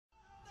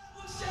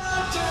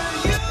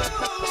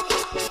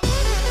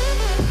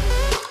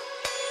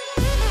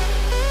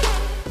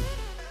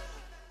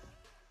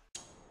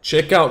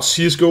Check out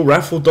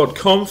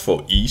csgoraffle.com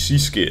for easy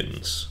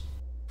skins.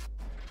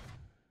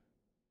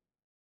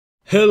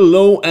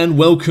 Hello and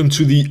welcome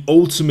to the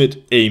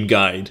Ultimate Aim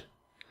Guide.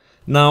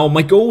 Now,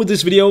 my goal with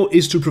this video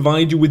is to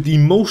provide you with the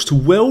most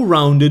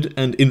well-rounded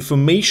and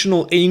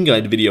informational aim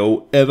guide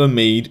video ever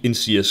made in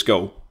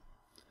CSGO.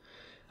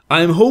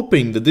 I am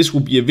hoping that this will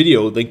be a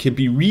video that can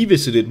be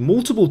revisited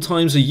multiple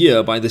times a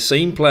year by the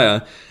same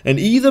player and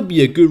either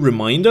be a good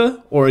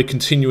reminder or a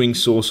continuing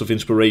source of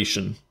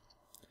inspiration.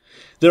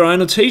 There are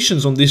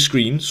annotations on this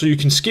screen so you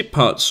can skip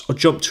parts or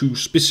jump to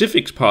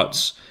specific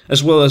parts,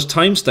 as well as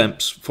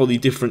timestamps for the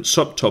different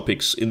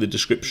subtopics in the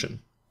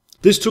description.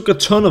 This took a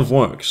ton of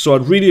work, so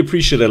I'd really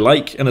appreciate a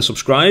like and a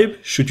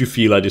subscribe should you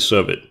feel I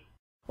deserve it.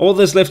 All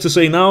there's left to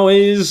say now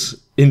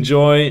is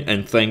enjoy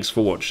and thanks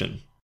for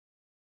watching.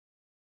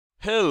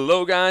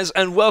 Hello guys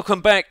and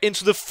welcome back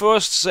into the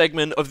first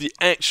segment of the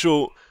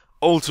actual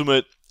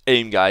Ultimate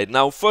Aim Guide.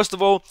 Now first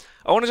of all,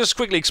 I want to just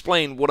quickly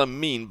explain what I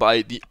mean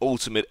by the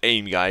Ultimate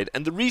Aim Guide,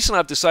 and the reason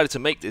I've decided to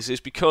make this is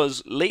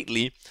because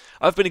lately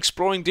I've been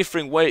exploring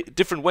different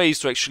ways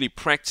to actually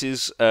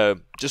practice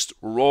just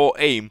raw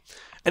aim,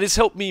 and it's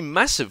helped me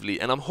massively,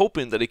 and I'm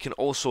hoping that it can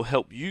also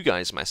help you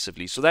guys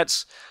massively. So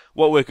that's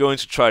what we're going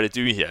to try to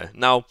do here.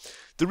 Now,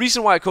 the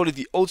reason why I call it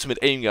the Ultimate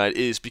Aim Guide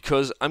is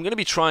because I'm going to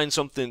be trying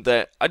something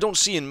that I don't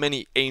see in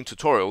many aim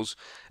tutorials,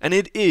 and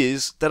it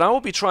is that I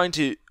will be trying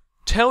to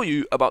tell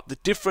you about the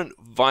different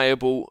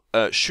viable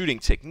shooting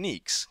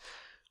techniques.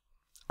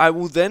 I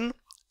will then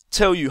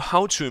tell you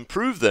how to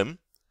improve them,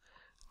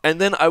 and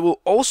then I will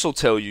also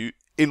tell you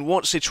in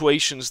what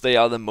situations they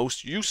are the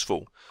most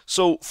useful.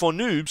 So for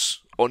noobs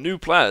or new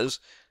players,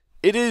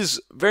 it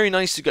is very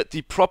nice to get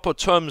the proper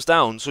terms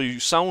down so you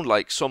sound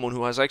like someone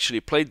who has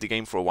actually played the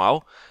game for a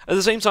while. At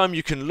the same time,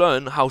 you can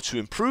learn how to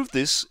improve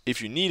this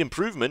if you need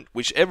improvement,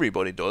 which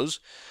everybody does.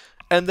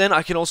 And then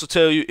I can also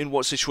tell you in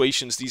what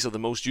situations these are the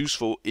most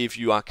useful if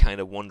you are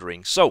kind of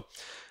wondering. So,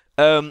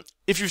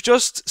 if you've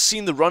just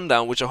seen the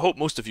rundown, which I hope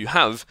most of you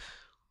have,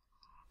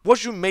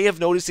 what you may have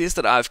noticed is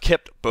that I've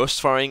kept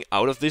burst firing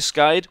out of this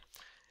guide.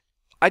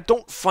 I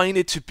don't find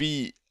it to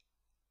be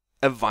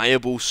a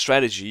viable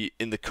strategy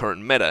in the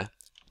current meta.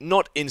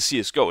 Not in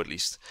CSGO at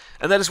least.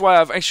 And that is why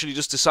I've actually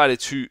just decided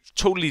to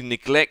totally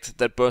neglect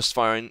that burst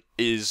firing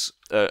is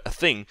a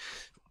thing.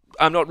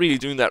 I'm not really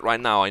doing that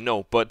right now, I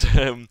know, but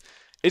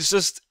it's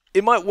just,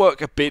 it might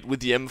work a bit with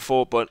the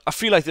M4, but I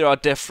feel like there are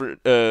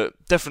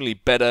definitely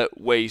better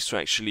ways to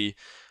actually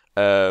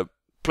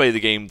play the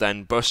game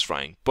than burst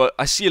firing. But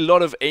I see a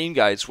lot of aim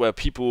guides where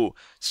people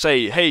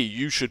say, hey,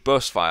 you should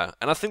burst fire,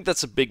 and I think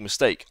that's a big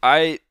mistake.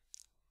 I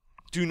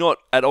do not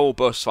at all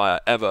burst fire,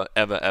 ever.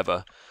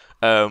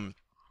 And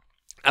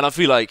I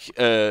feel like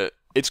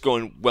it's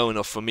going well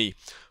enough for me.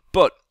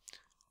 But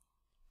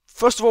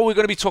first of all, we're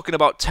going to be talking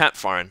about tap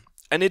firing.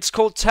 And it's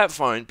called tap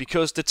firing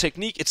because the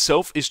technique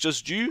itself is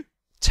just you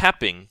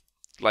tapping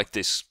like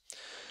this.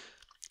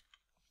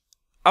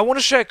 I want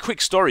to share a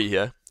quick story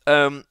here.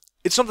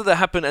 It's something that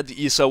happened at the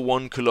ESL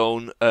 1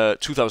 Cologne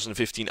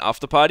 2015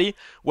 after party,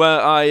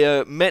 where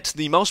I met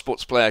the mouse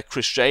sports player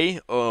ChrisJ,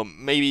 or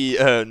maybe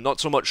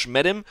not so much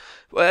met him.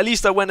 Well, at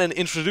least I went and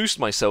introduced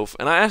myself,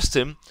 and I asked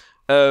him,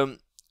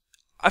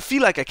 I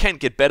feel like I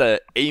can't get better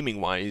aiming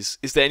wise,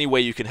 is there any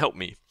way you can help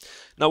me?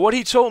 Now what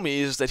he told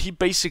me is that he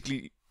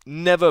basically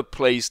never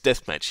plays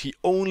deathmatch. He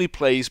only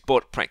plays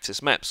bot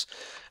practice maps.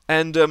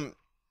 And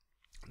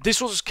this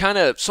was kind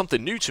of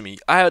something new to me.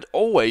 I had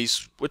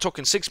always, we're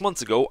talking 6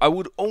 months ago, I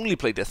would only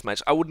play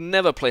deathmatch. I would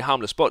never play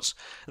harmless bots.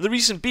 And the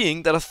reason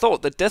being that I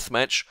thought that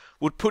deathmatch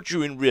would put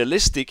you in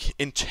realistic,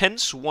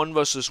 intense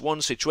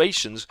 1v1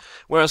 situations,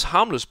 whereas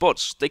harmless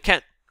bots, they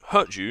can't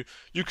hurt you.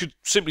 You could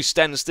simply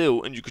stand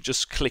still and you could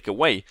just click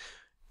away.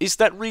 Is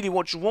that really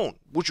what you want?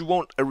 Would you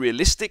want a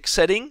realistic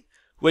setting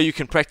where you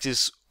can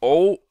practice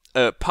all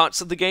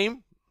parts of the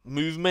game,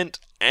 movement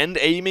and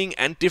aiming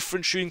and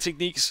different shooting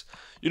techniques?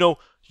 You know,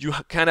 you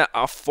kind of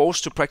are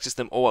forced to practice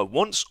them all at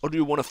once, or do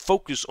you want to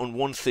focus on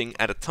one thing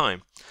at a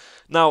time?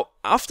 Now,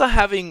 after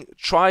having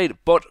tried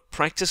bot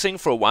practicing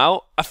for a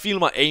while, I feel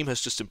my aim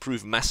has just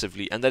improved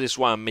massively, and that is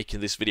why I'm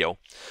making this video.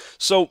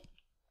 So,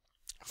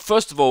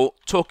 first of all,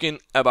 talking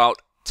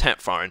about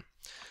tap firing.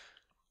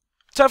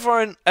 Tap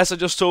firing, as I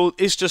just told,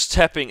 is just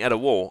tapping at a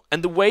wall,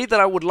 and the way that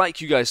I would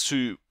like you guys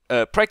to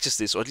practice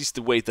this, or at least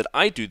the way that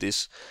I do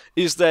this,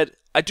 is that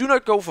I do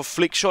not go for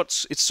flick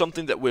shots. It's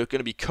something that we're going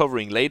to be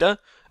covering later.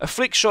 A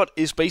flick shot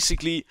is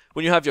basically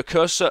when you have your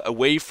cursor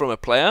away from a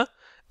player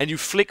and you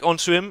flick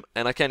onto him,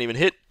 and I can't even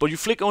hit, but you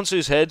flick onto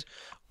his head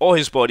or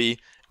his body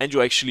and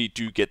you actually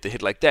do get the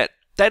hit like that.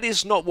 That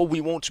is not what we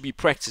want to be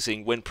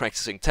practicing when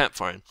practicing tap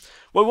firing.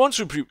 What we want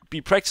to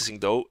be practicing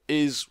though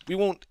is we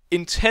want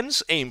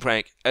intense aim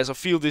prac, as I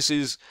feel this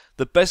is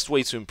the best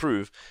way to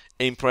improve.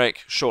 Aim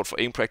prac, short for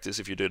aim practice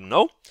if you didn't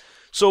know.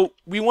 So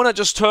we want to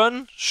just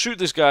turn, shoot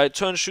this guy,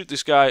 turn, shoot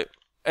this guy,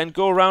 and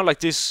go around like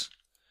this.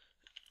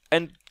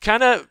 And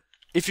kind of,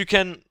 if you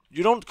can,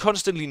 you don't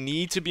constantly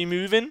need to be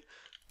moving,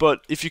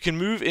 but if you can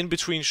move in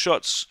between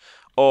shots,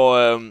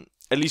 or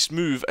at least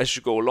move as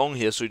you go along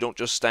here, so you don't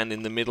just stand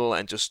in the middle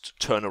and just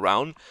turn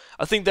around.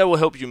 I think that will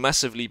help you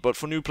massively, but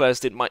for new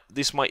players,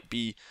 this might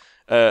be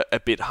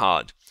a bit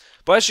hard.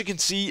 But as you can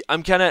see,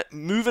 I'm kind of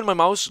moving my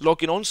mouse,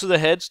 locking onto the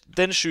head,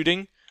 then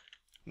shooting,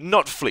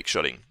 not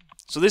flickshotting.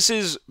 So this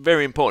is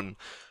very important.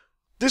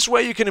 This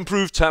way you can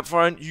improve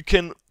tapfiring. You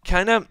can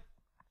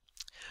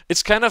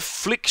it's kind of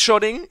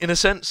flickshotting in a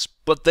sense,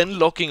 but then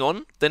locking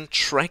on, then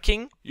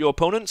tracking your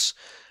opponents.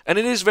 And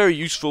it is very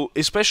useful,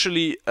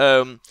 especially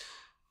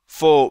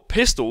for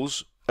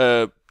pistols,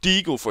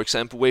 Deagle for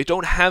example, where you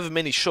don't have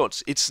many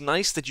shots. It's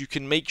nice that you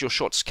can make your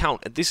shots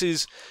count, and this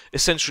is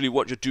essentially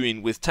what you're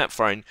doing with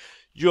tapfiring.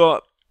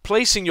 You're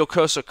placing your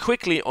cursor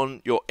quickly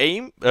on your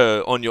aim,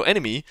 on your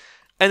enemy,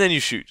 and then you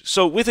shoot.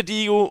 So with a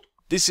Deagle,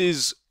 this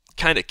is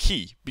kind of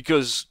key,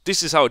 because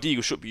this is how a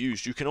Deagle should be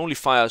used. You can only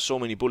fire so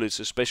many bullets,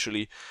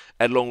 especially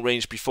at long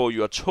range, before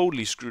you are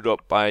totally screwed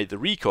up by the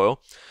recoil.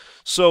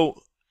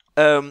 So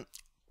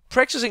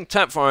practicing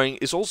tapfiring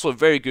is also a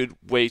very good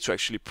way to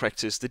actually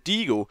practice the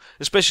Deagle,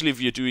 especially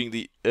if you're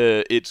doing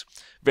it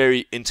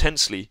very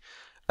intensely.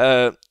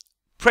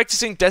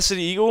 Practicing Desert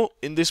Eagle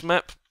in this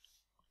map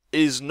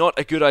is not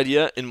a good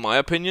idea in my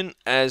opinion,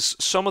 as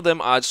some of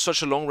them are at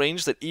such a long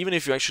range that even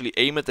if you actually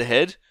aim at the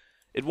head,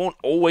 it won't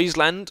always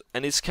land,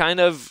 and it's kind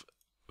of...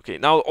 Okay,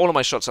 now all of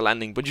my shots are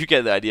landing, but you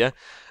get the idea.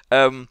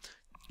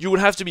 You would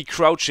have to be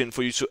crouching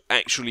for you to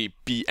actually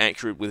be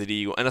accurate with a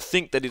Deagle, and I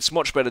think that it's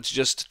much better to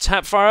just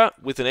tap fire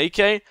with an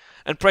AK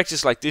and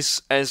practice like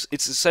this, as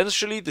it's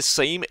essentially the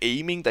same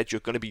aiming that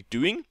you're going to be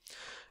doing,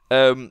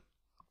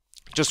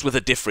 just with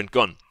a different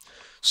gun.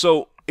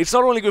 So it's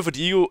not only good for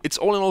Deagle, it's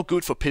all in all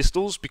good for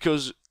pistols,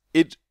 because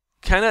it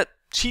kind of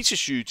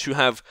teaches you to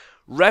have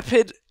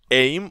rapid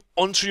aim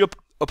onto your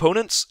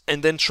opponents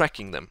and then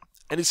tracking them,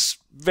 and it's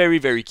very,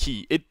 very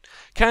key. It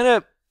kind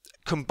of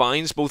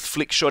combines both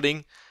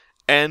flickshotting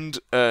and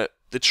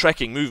the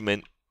tracking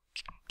movement,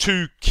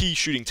 two key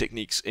shooting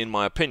techniques in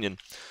my opinion.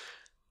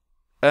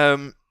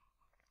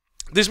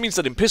 This means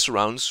that in pistol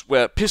rounds,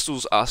 where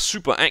pistols are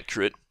super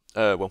accurate,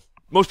 well,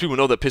 most people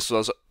know that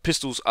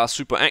pistols are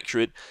super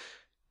accurate,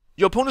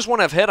 your opponents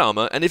won't have head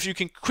armor, and if you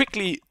can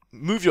quickly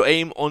move your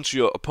aim onto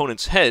your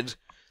opponent's head,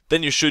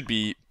 then you should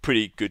be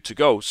pretty good to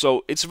go.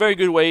 So it's a very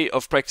good way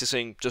of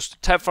practicing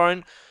just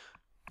tapfiring,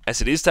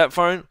 as it is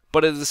tapfiring,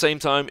 but at the same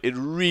time it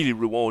really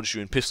rewards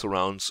you in pistol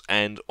rounds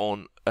and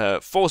on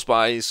force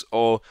buys,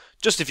 or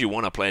just if you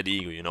want to play a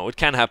Deagle, you know, it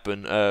can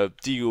happen.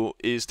 Deagle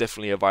is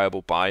definitely a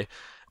viable buy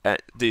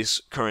at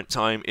this current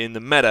time in the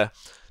meta.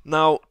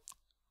 Now,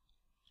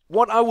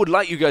 what I would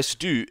like you guys to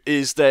do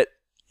is that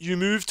you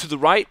move to the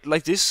right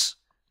like this,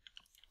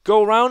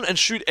 go around and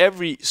shoot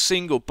every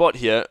single bot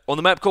here on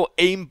the map called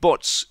Aim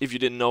Bots. If you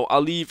didn't know,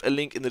 I'll leave a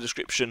link in the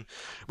description.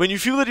 When you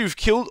feel that you've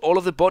killed all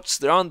of the bots,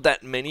 there aren't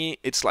that many,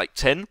 it's like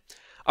 10.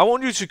 I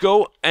want you to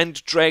go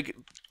and drag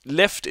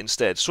left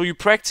instead. So you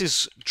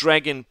practice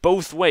dragging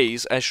both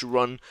ways as you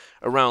run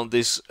around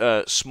this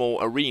small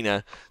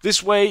arena.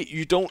 This way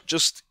you don't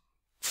just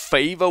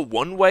favor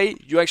one way,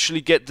 you actually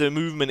get the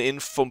movement in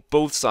from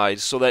both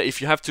sides, so that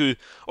if you have to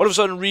all of a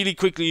sudden really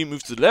quickly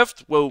move to the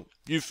left, well,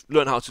 you've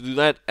learned how to do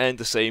that, and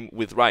the same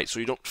with right. So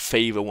you don't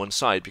favor one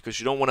side, because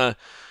you don't want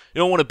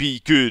to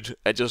be good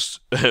at just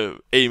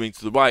aiming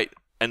to the right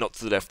and not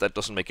to the left. That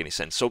doesn't make any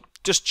sense. So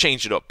just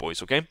change it up,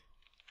 boys, okay?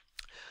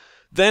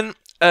 Then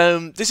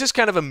this is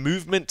kind of a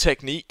movement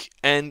technique,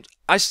 and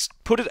I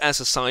put it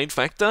as a side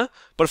factor,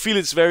 but I feel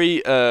it's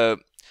very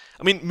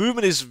I mean,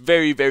 movement is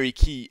very, very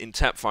key in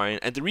tapfiring,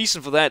 and the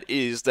reason for that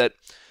is that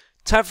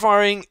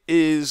tapfiring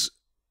is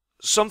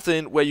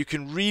something where you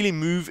can really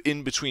move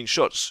in between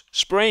shots.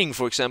 Spraying,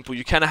 for example,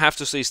 you kind of have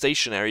to stay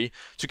stationary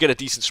to get a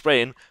decent spray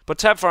in, but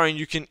tapfiring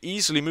you can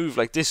easily move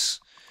like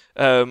this.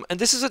 And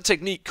this is a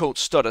technique called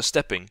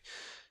stutter-stepping.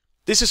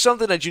 This is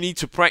something that you need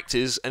to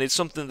practice, and it's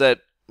something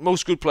that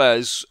most good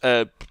players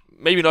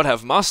maybe not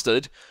have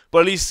mastered,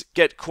 but at least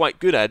get quite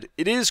good at.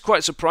 It is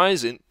quite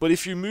surprising, but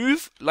if you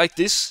move like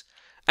this,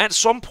 at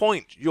some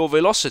point your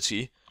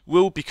velocity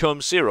will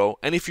become 0,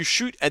 and if you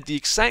shoot at the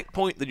exact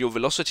point that your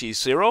velocity is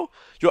 0,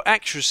 your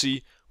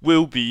accuracy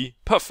will be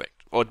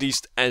perfect, or at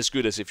least as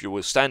good as if you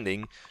were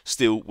standing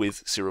still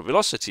with 0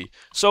 velocity.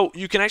 So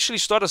you can actually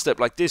stutter step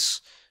like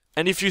this,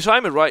 and if you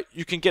time it right,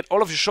 you can get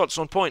all of your shots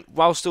on point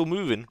while still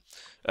moving,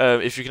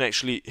 if you can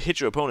actually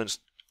hit your opponents.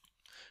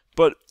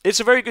 But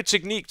it's a very good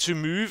technique to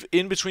move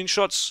in between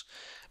shots,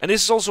 and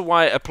this is also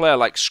why a player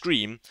like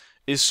Scream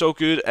is so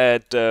good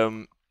at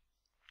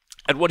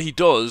what he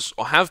does,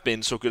 or have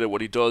been so good at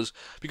what he does,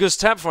 because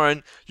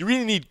tapfiring, you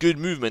really need good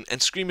movement,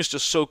 and Scream is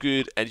just so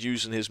good at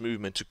using his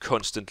movement to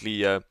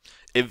constantly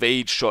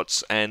evade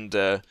shots,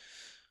 and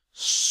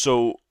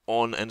so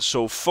on and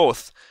so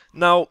forth.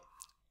 Now,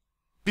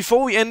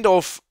 before we end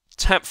off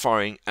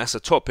tapfiring as a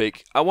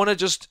topic, I want to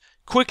just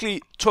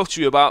quickly talk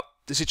to you about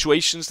the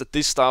situations that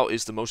this style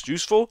is the most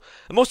useful,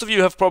 and most of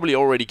you have probably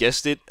already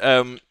guessed it.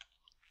 The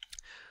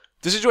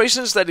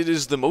situations that it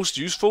is the most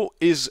useful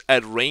is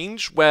at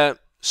range, where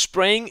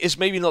spraying is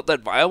maybe not that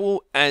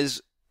viable,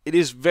 as it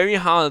is very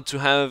hard to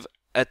have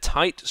a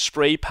tight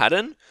spray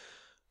pattern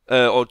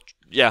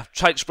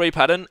tight spray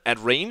pattern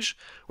at range.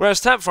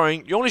 Whereas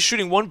Tapfiring, you're only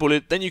shooting one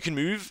bullet, then you can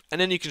move,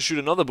 and then you can shoot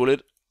another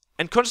bullet,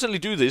 and constantly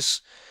do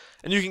this,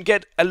 and you can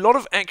get a lot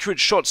of accurate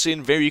shots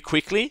in very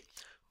quickly,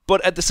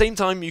 but at the same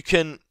time you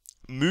can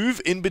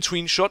move in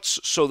between shots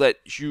so that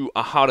you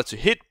are harder to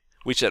hit,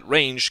 which at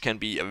range can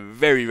be a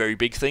very, very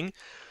big thing.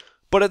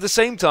 But at the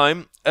same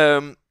time,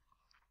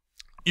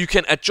 you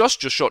can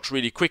adjust your shots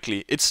really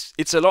quickly.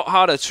 It's a lot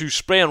harder to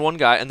spray on one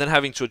guy and then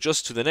having to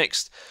adjust to the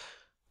next.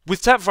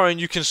 With Tapfiring,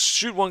 you can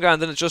shoot one guy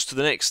and then adjust to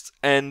the next,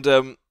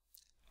 and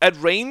at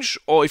range,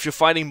 or if you're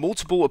fighting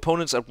multiple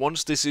opponents at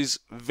once, this is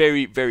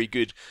very, very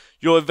good.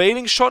 You're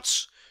evading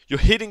shots, you're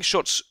hitting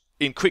shots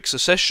in quick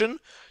succession,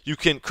 you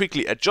can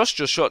quickly adjust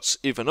your shots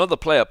if another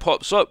player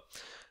pops up,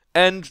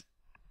 and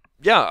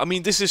yeah, I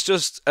mean, this is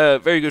just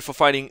very good for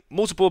fighting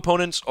multiple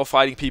opponents or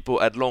fighting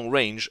people at long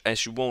range,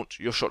 as you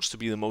want your shots to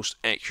be the most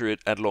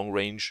accurate at long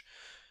range,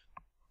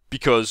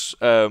 because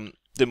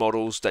the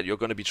models that you're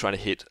going to be trying to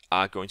hit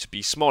are going to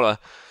be smaller.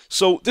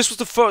 So this was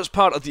the first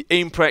part of the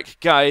aim prac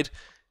guide.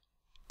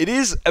 It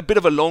is a bit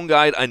of a long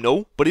guide, I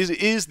know, but it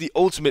is the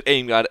ultimate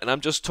aim guide, and I'm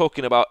just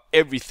talking about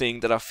everything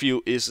that I feel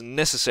is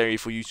necessary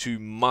for you to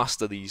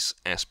master these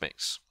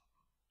aspects.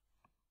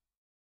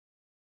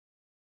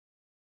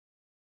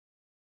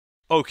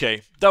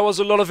 Okay, that was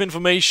a lot of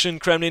information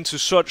crammed into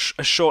such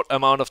a short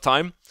amount of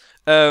time.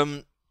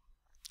 I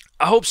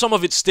hope some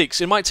of it sticks.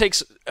 It might take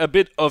a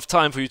bit of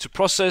time for you to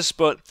process,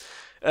 but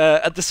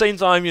at the same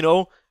time, you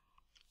know,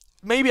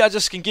 maybe I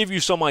just can give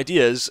you some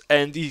ideas,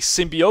 and the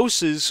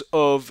symbiosis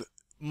of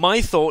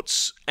my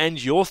thoughts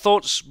and your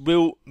thoughts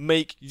will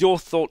make your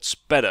thoughts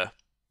better.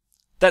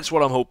 That's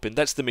what I'm hoping.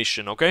 That's the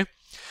mission, okay?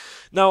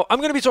 Now, I'm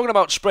going to be talking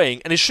about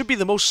spraying, and it should be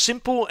the most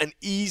simple and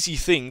easy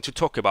thing to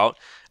talk about,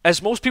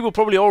 as most people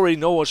probably already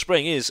know what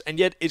spraying is, and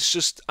yet it's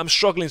just, I'm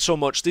struggling so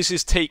much. This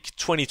is take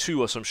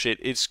 22 or some shit.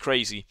 It's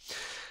crazy.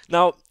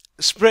 Now,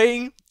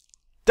 spraying,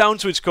 down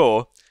to its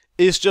core,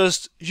 is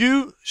just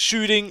you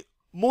shooting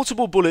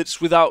multiple bullets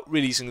without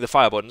releasing the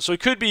fire button. So it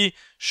could be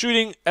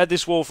shooting at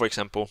this wall, for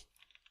example.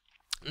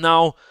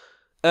 Now,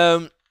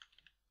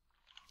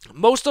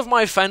 most of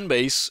my fan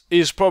base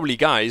is probably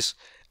guys,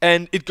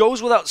 and it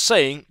goes without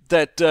saying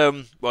that,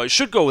 well, it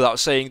should go without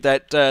saying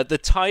that the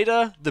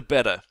tighter, the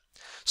better.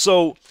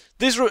 So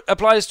this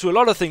applies to a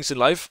lot of things in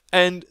life,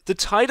 and the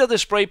tighter the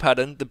spray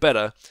pattern, the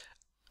better.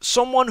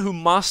 Someone who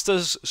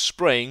masters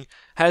spraying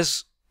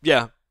has,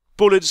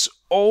 bullets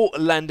all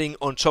landing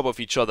on top of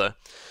each other.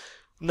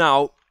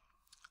 Now,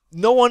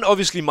 no one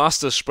obviously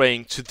masters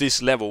spraying to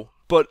this level,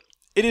 but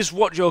it is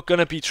what you're going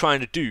to be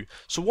trying to do.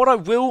 So what I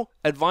will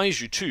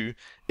advise you to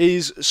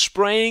is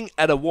spraying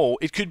at a wall.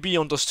 It could be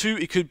on Dust 2,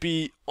 it could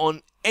be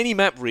on any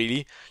map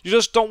really. You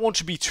just don't want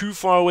to be too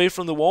far away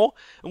from the wall.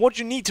 And what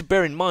you need to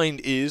bear in mind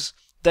is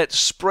that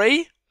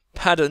spray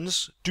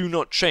patterns do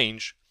not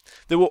change.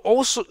 There will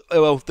also,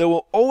 there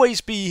will always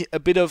be a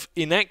bit of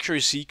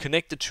inaccuracy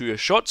connected to your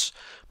shots,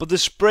 but the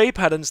spray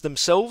patterns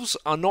themselves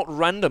are not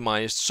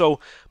randomized. So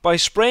by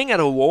spraying at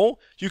a wall,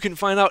 you can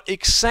find out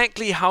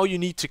exactly how you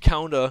need to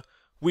counter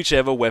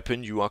whichever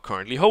weapon you are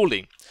currently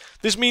holding.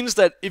 This means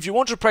that if you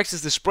want to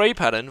practice the spray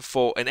pattern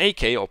for an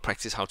AK, or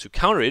practice how to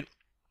counter it,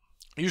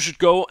 you should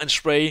go and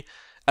spray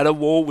at a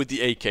wall with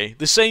the AK.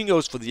 The same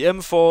goes for the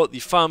M4, the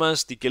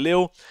FAMAS, the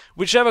Galil,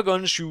 whichever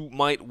guns you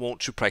might want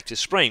to practice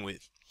spraying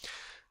with.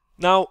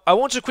 Now, I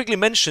want to quickly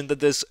mention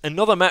that there's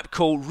another map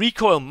called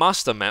Recoil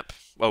Master map.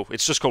 Well,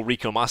 it's just called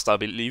Recoil Master, I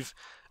believe.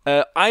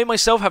 I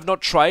myself have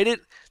not tried it.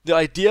 The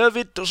idea of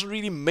it doesn't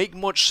really make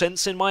much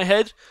sense in my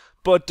head,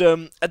 but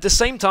at the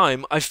same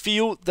time, I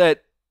feel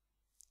that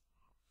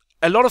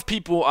a lot of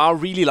people are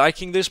really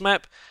liking this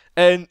map,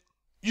 and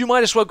you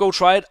might as well go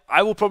try it.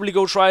 I will probably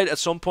go try it at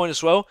some point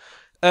as well.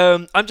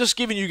 I'm just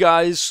giving you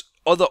guys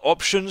other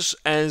options,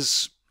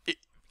 as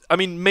I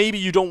mean, maybe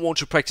you don't want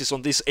to practice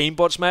on this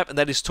aimbots map, and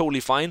that is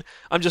totally fine.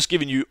 I'm just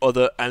giving you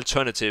other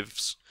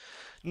alternatives.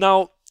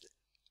 Now,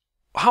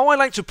 how I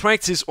like to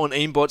practice on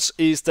aimbots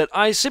is that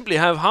I simply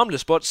have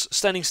harmless bots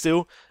standing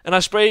still, and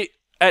I spray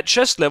at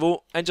chest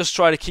level and just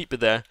try to keep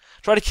it there.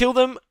 Try to kill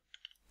them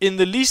in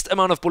the least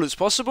amount of bullets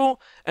possible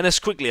and as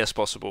quickly as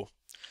possible.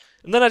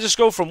 And then I just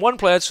go from one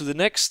player to the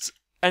next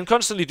and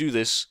constantly do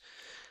this.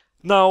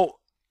 Now,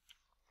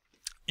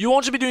 you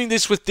want to be doing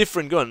this with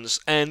different guns,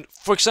 and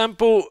for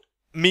example,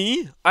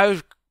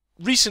 I've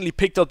recently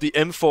picked up the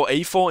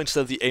M4A4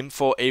 instead of the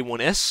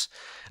M4A1S,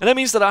 and that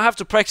means that I have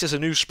to practice a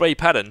new spray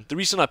pattern. The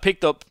reason I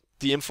picked up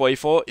the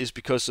M4A4 is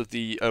because of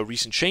the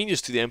recent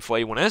changes to the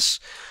M4A1S,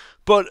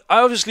 but I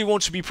obviously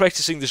want to be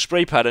practicing the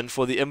spray pattern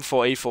for the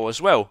M4A4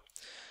 as well.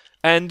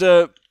 And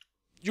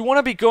you want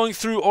to be going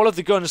through all of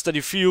the guns that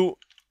you feel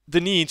the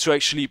need to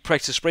actually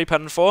practice spray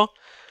pattern for.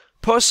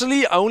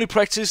 Personally, I only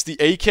practice the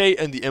AK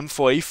and the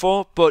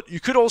M4A4, but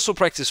you could also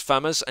practice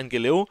FAMAS and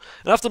Galil.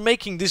 And after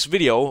making this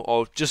video,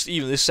 or just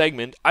even this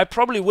segment, I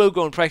probably will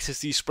go and practice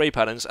these spray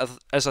patterns,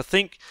 as I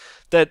think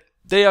that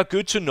they are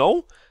good to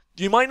know.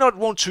 You might not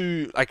want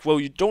to,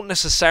 you don't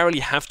necessarily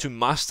have to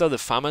master the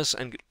FAMAS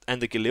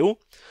and the Galil,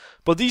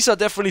 But these are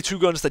definitely two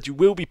guns that you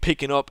will be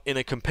picking up in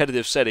a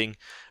competitive setting,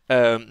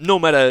 no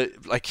matter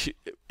like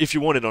if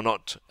you want it or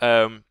not.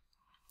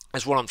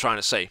 That's what I'm trying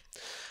to say.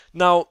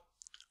 Now,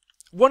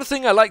 one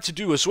thing I like to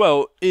do as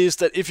well is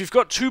that if you've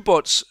got two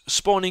bots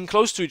spawning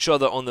close to each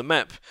other on the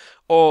map,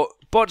 or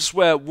bots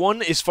where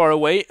one is far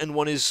away and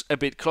one is a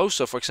bit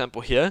closer, for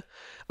example here,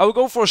 I will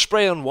go for a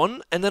spray on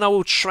one and then I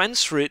will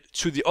transfer it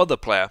to the other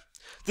player.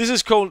 This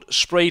is called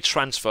spray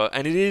transfer,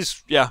 and it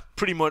is, yeah,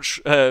 pretty much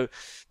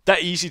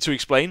that easy to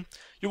explain.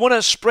 You want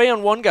to spray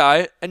on one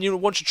guy and you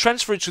want to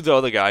transfer it to the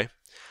other guy.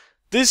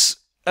 This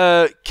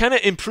kind of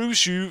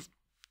improves you,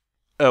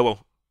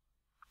 well,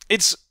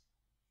 it's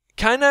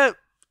kind of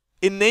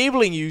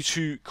enabling you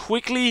to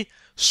quickly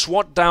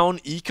swat down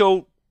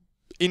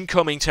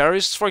incoming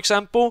terrorists, for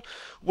example,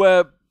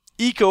 where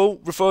eco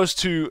refers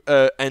to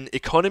an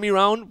economy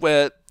round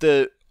where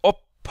the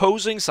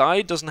opposing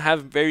side doesn't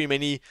have very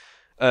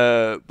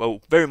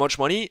much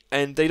money,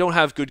 and they don't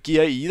have good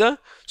gear either,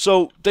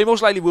 so they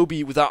most likely will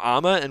be without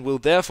armor and will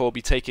therefore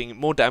be taking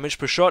more damage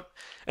per shot.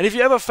 And if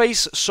you ever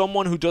face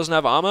someone who doesn't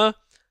have armor,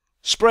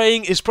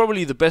 spraying is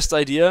probably the best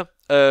idea,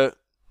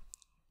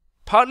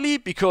 partly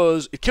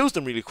because it kills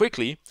them really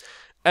quickly,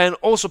 and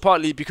also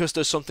partly because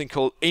there's something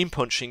called aim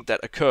punching that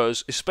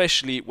occurs,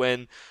 especially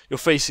when you're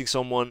facing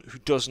someone who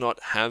does not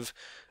have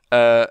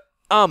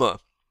armor.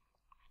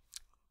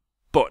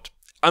 But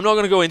I'm not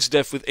going to go into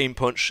depth with aim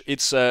punch,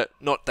 it's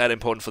not that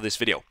important for this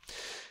video.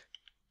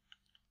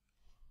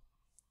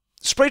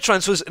 Spray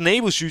transfers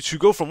enables you to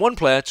go from one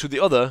player to the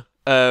other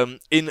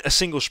in a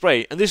single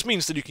spray, and this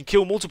means that you can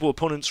kill multiple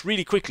opponents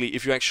really quickly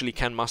if you actually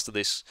can master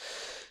this.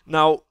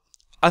 Now,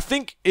 I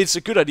think it's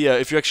a good idea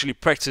if you actually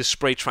practice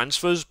spray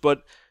transfers,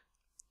 but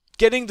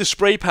getting the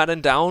spray pattern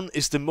down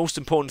is the most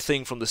important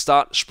thing from the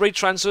start. Spray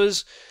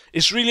transfers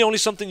is really only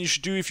something you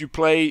should do if you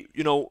play,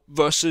 you know,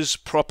 versus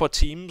proper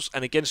teams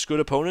and against good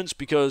opponents,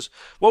 because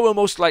what will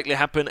most likely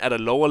happen at a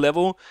lower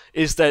level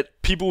is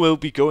that people will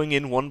be going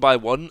in one by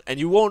one and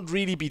you won't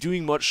really be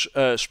doing much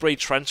spray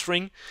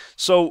transferring.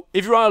 So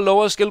if you are a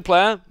lower skill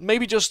player,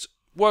 maybe just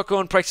work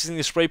on practicing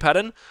the spray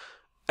pattern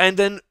and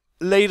then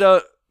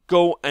later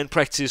go and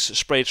practice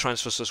spray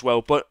transfers as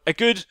well. But a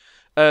good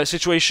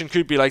situation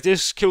could be like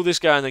this: kill this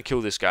guy and then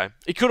kill this guy.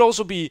 It could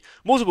also be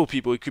multiple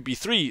people. It could be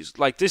three,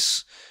 like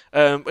this.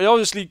 It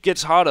obviously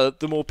gets harder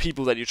the more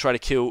people that you try to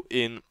kill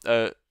in,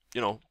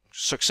 you know,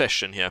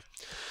 succession here.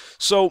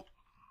 So,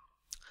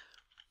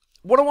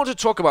 what I want to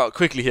talk about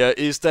quickly here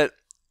is that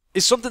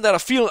it's something that I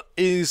feel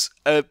is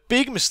a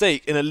big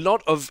mistake in a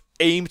lot of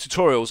aim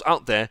tutorials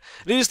out there.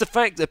 And it is the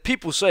fact that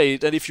people say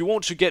that if you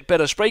want to get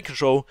better spray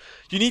control,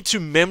 you need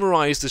to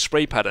memorize the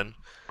spray pattern.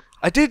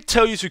 I did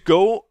tell you to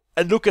go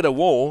and look at a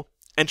wall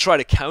and try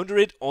to counter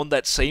it on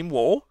that same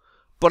wall,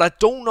 but I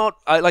do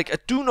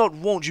not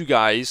want you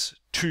guys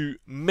to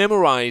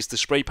memorize the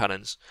spray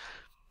patterns,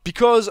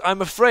 because I'm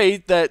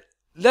afraid that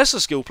lesser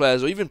skill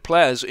players, or even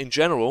players in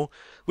general,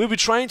 will be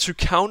trying to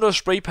counter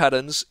spray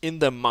patterns in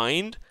their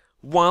mind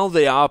while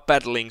they are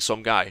battling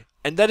some guy.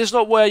 And that is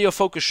not where your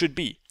focus should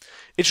be.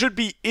 It should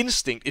be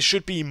instinct, it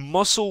should be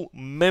muscle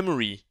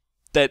memory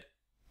that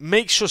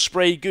makes your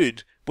spray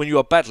good when you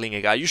are battling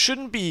a guy. You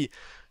shouldn't be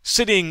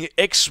sitting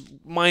X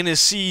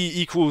minus C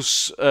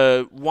equals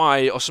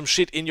Y or some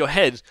shit in your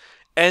head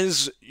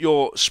as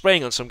you're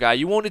spraying on some guy.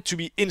 You want it to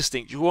be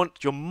instinct. You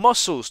want your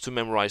muscles to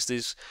memorize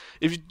this.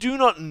 If you do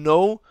not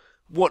know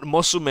what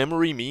muscle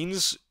memory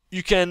means,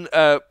 you can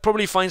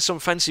probably find some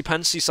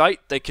fancy-pantsy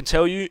site that can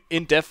tell you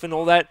in depth and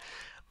all that.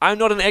 I'm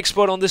not an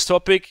expert on this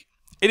topic.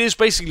 It is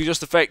basically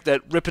just the fact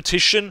that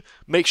repetition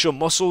makes your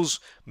muscles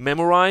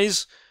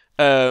memorize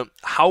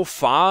how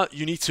far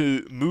you need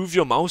to move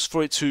your mouse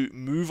for it to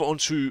move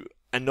onto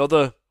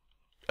another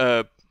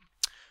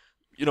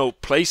you know,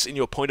 place in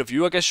your point of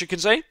view, I guess you can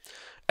say.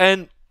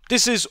 And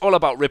this is all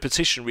about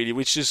repetition, really,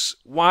 which is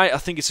why I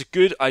think it's a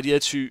good idea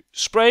to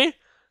spray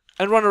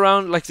and run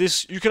around like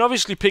this. You can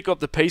obviously pick up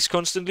the pace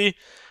constantly.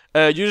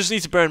 You just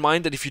need to bear in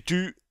mind that if you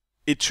do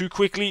it too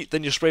quickly,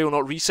 then your spray will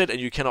not reset and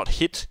you cannot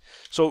hit.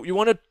 So you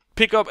want to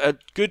pick up a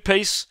good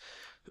pace.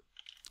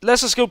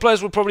 Lesser skill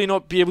players will probably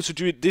not be able to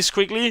do it this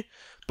quickly,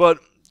 but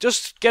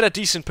just get a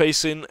decent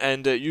pace in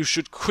and you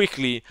should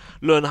quickly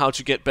learn how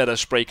to get better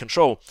spray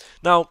control.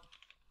 Now,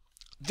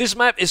 this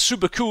map is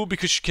super cool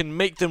because you can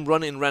make them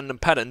run in random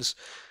patterns,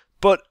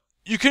 but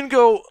you can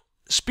go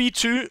speed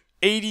 2,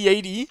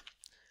 80,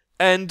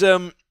 and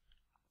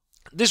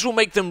this will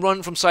make them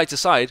run from side to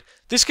side.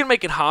 This can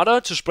make it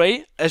harder to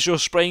spray as you're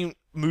spraying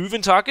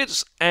moving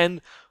targets,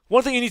 and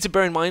one thing you need to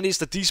bear in mind is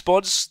that these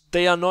bots,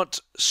 they are not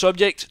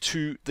subject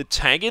to the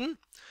tagging.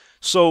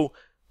 So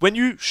when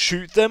you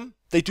shoot them,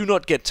 they do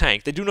not get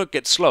tagged, they do not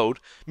get slowed,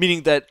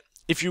 meaning that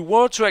if you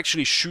were to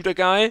actually shoot a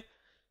guy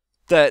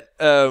that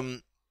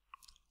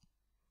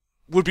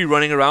would be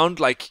running around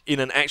like in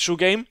an actual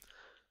game,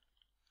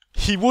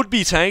 he would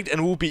be tagged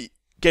and will be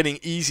getting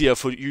easier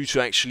for you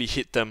to actually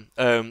hit them.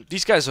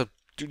 These guys are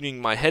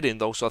doing my head in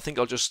though, so I think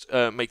I'll just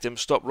make them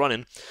stop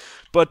running.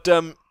 But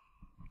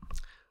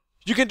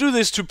You can do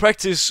this to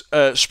practice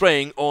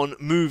spraying on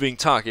moving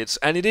targets,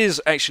 and it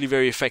is actually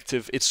very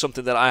effective. It's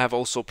something that I have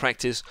also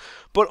practiced.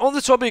 But on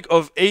the topic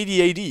of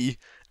ADAD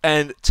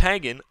and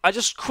tagging, I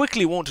just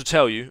quickly want to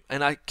tell you,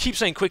 and I keep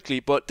saying quickly,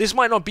 but this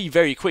might not be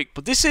very quick,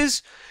 but this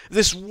is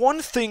this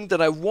one thing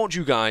that I want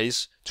you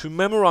guys to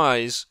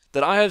memorize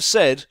that I have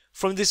said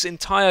from this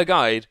entire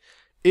guide.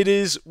 It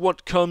is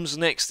what comes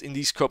next in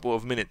these couple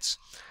of minutes.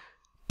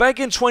 Back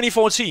in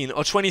 2014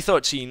 or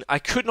 2013, I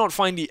could not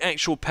find the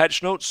actual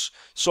patch notes,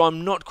 so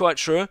I'm not quite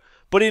sure,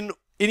 but in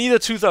either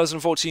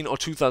 2014 or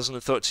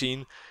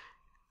 2013,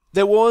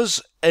 there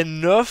was a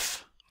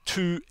nerf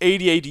to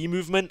ADAD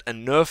movement,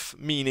 and nerf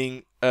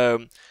meaning,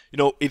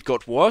 it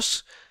got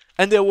worse,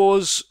 and there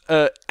was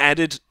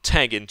added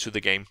tagging to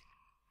the game.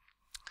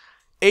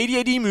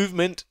 ADAD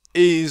movement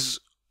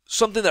is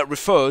something that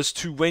refers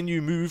to when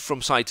you move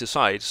from side to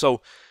side.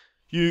 So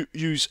you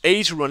use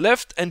A to run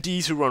left and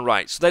D to run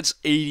right. So that's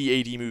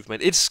ADAD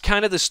movement. It's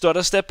kind of the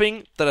stutter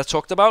stepping that I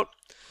talked about.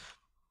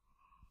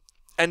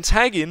 And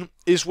tagging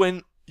is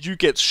when you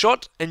get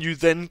shot and you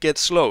then get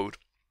slowed.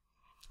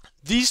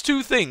 These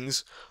two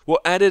things were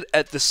added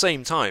at the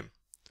same time.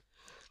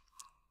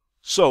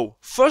 So,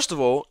 first of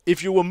all,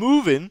 if you were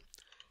moving,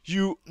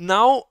 it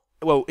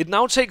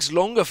now takes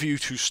longer for you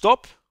to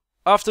stop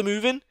after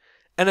moving,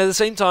 and at the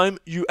same time,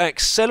 you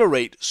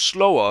accelerate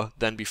slower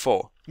than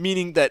before,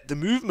 meaning that the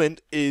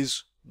movement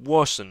is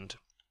worsened.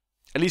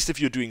 At least if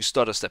you're doing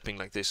stutter stepping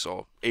like this,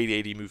 or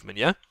ADAD movement,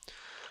 yeah?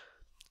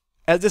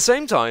 At the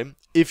same time,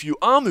 if you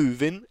are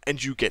moving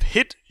and you get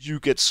hit, you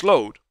get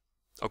slowed,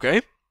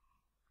 okay?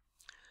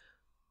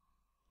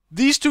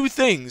 These two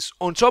things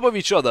on top of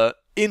each other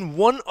in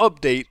one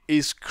update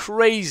is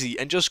crazy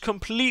and just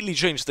completely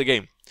changed the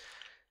game.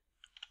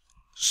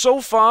 So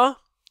far,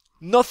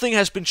 nothing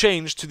has been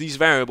changed to these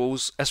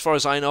variables as far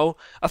as I know.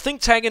 I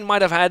think tagging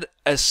might have had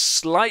a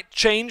slight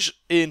change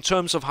in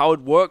terms of how it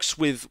works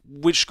with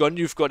which gun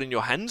you've got in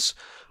your hands.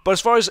 But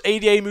as far as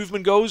ADA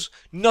movement goes,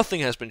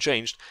 nothing has been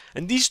changed.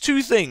 And these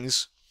two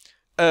things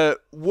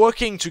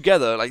working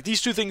together, like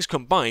these two things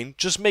combined,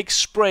 just make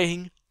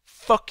spraying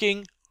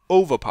fucking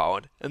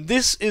overpowered. And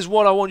this is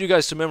what I want you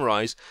guys to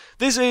memorize.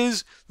 This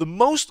is the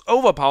most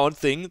overpowered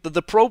thing that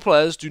the pro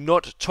players do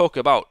not talk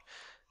about.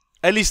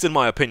 At least in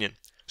my opinion.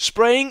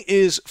 Spraying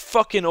is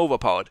fucking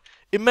overpowered.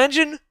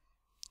 Imagine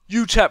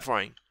you tap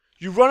firing.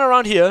 You run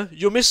around here,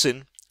 you're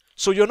missing,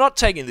 so you're not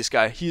tagging this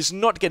guy. He is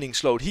not getting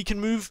slowed. He can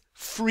move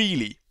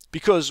freely.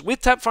 Because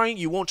with tap firing,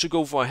 you want to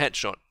go for a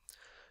headshot.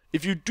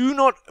 If you do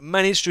not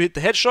manage to hit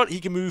the headshot,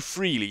 he can move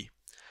freely.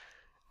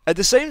 At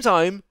the same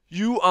time,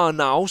 you are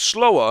now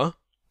slower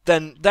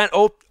than that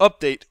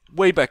update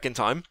way back in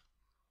time.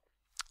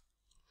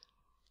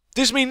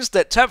 This means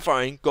that tap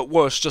firing got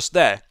worse just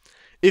there.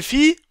 If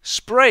he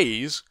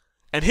sprays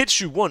and hits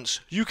you once,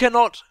 you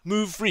cannot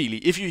move freely.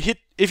 If he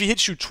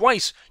hits you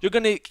twice, you're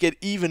gonna get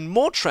even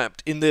more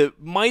trapped in the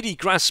mighty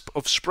grasp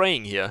of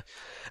spraying here.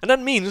 And that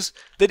means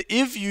that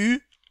if you,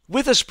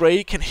 with a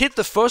spray, can hit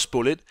the first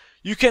bullet,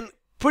 you can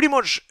pretty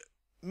much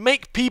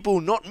make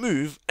people not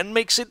move, and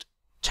makes it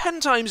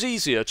 10 times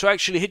easier to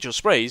actually hit your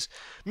sprays,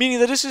 meaning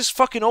that this is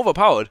fucking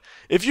overpowered.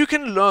 If you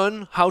can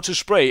learn how to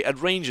spray at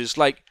ranges,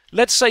 like,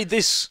 let's say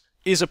this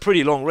is a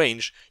pretty long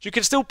range, you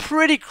can still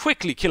pretty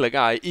quickly kill a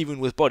guy even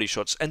with body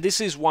shots, and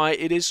this is why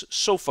it is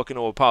so fucking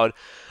overpowered.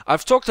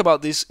 I've talked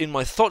about this in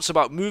my thoughts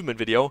about movement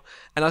video,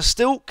 and I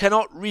still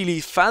cannot really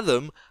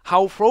fathom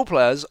how pro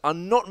players are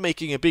not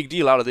making a big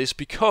deal out of this,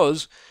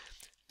 because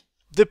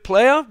the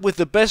player with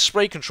the best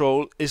spray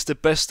control is the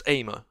best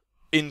aimer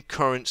in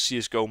current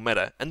CSGO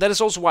meta. And that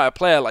is also why a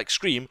player like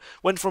Scream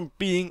went from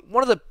being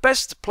one of the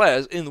best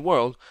players in the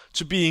world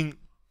to being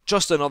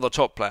just another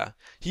top player.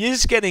 He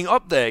is getting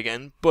up there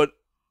again, but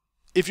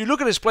if you look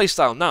at his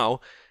playstyle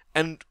now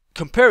and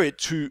compare it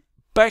to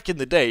back in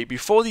the day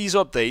before these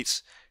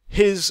updates,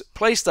 his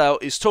playstyle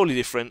is totally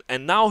different,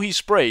 and now he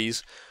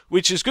sprays,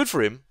 which is good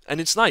for him, and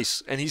it's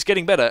nice, and he's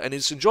getting better, and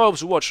it's enjoyable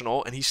to watch and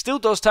all, and he still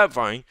does tap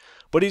firing,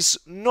 but it's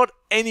not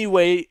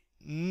anywhere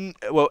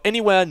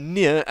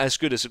near as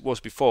good as it was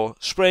before.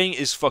 Spraying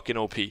is fucking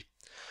OP.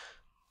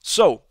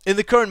 So, in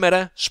the current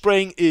meta,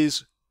 spraying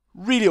is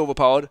really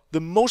overpowered, the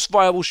most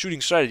viable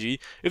shooting strategy.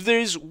 If there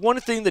is one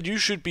thing that you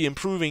should be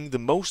improving the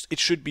most, it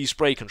should be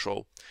spray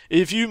control.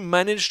 If you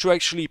manage to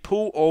actually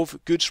pull off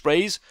good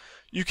sprays,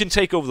 you can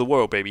take over the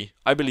world, baby.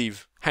 I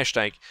believe.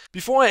 Hashtag.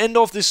 Before I end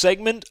off this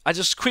segment, I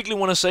just quickly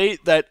want to say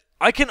that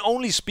I can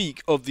only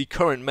speak of the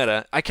current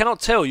meta. I cannot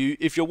tell you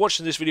if you're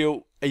watching this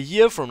video a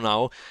year from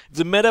now,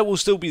 the meta will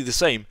still be the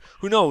same.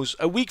 Who knows,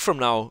 a week from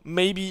now,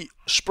 maybe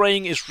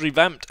spraying is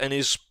revamped and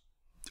is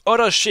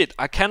utter shit.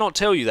 I cannot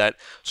tell you that.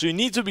 So you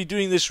need to be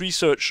doing this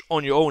research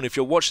on your own if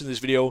you're watching this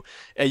video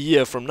a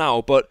year from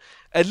now. But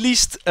at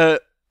least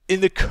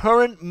in the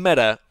current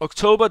meta,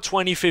 October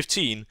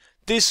 2015,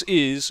 this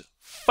is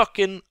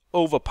fucking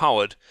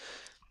overpowered.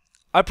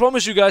 I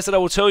promise you guys that I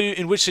will tell you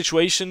in which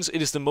situations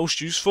it is the most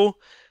useful.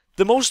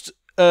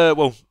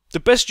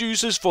 The best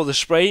uses for the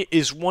spray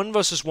is 1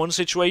 versus 1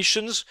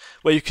 situations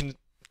where you can,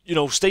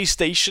 stay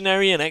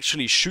stationary and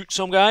actually shoot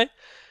some guy.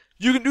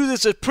 You can do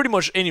this at pretty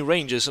much any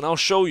ranges, and I'll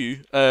show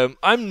you.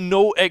 I'm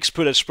no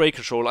expert at spray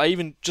control. I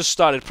even just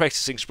started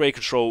practicing spray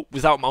control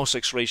without mouse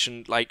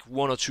acceleration like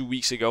 1 or 2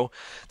 weeks ago.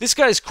 This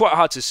guy is quite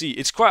hard to see.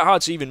 It's quite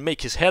hard to even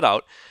make his head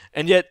out,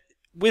 and yet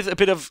with a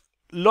bit of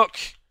luck,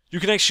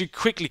 you can actually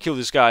quickly kill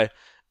this guy.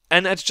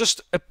 And at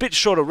just a bit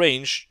shorter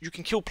range, you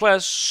can kill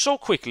players so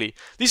quickly.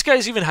 These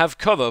guys even have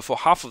cover for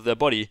half of their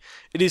body.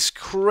 It is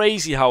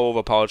crazy how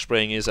overpowered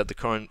spraying is at the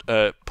current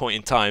point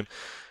in time.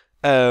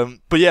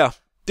 But yeah.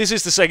 This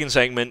is the second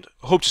segment.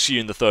 Hope to see you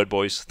in the third,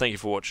 boys. Thank you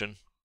for watching.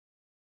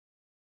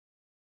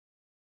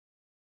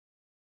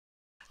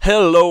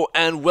 Hello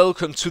and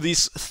welcome to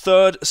this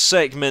third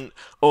segment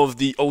of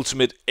the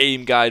Ultimate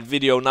Aim Guide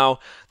video. Now,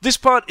 this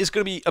part is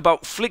going to be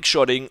about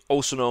flickshotting,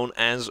 also known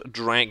as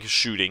drag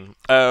shooting.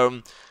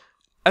 A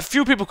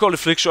few people call it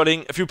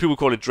flickshotting, a few people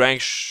call it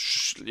drag,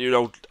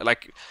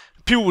 like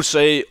people would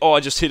say, oh, I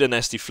just hit a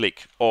nasty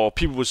flick, or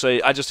people would say,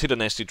 I just hit a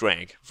nasty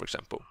drag, for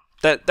example.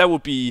 That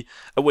would be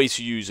a way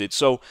to use it.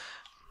 So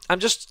I'm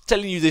just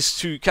telling you this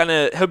to kind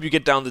of help you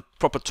get down the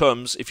proper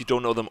terms if you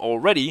don't know them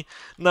already.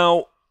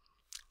 Now,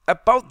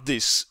 about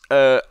this,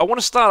 I want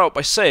to start out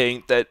by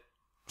saying that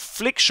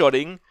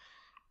flickshotting,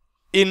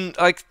 in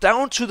like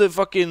down to the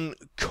fucking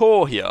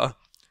core here,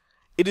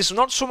 it is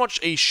not so much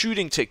a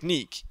shooting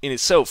technique in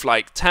itself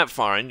like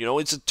tapfiring. You know,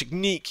 it's a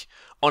technique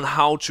on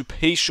how to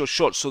pace your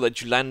shots so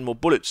that you land more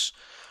bullets.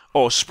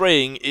 Or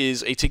spraying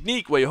is a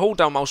technique where you hold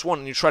down mouse 1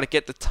 and you try to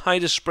get the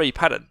tightest spray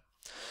pattern.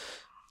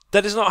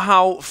 That is not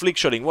how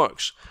flickshotting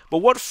works. But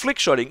what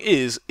flickshotting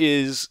is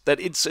that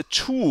it's a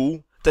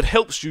tool that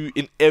helps you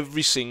in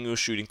every single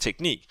shooting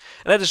technique.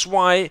 And that is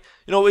why,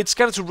 you know, it's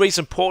kind of to raise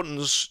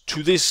importance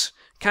to this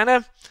kind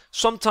of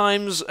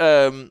sometimes,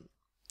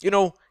 you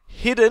know,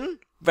 hidden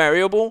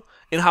variable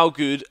in how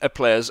good a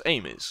player's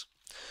aim is.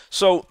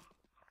 So,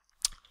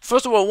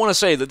 first of all, I want to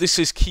say that this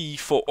is key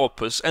for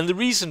AWPers, and the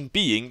reason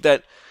being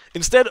that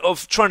instead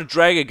of trying to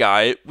drag a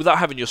guy without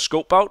having your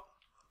scope out,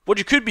 what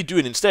you could be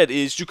doing instead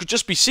is you could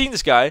just be seeing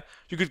this guy,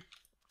 you could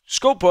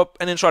scope up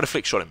and then try to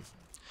flickshot him.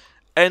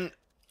 And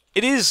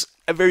it is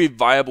a very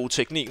viable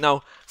technique.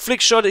 Now,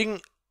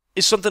 flickshotting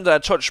is something that I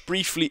touched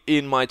briefly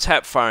in my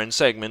tapfiring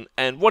segment,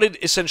 and what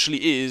it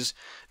essentially is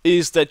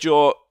that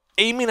you're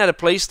aiming at a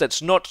place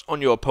that's not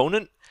on your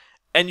opponent,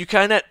 and you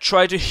kind of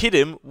try to hit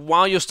him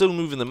while you're still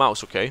moving the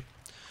mouse, okay?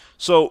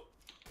 So,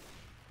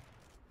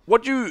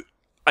 what you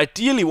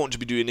ideally want to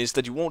be doing is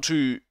that you want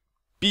to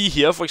be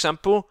here, for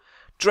example,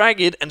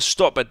 drag it and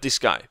stop at this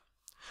guy.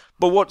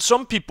 But what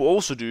some people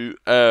also do,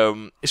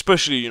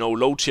 especially, you know,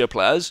 low tier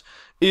players,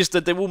 is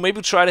that they will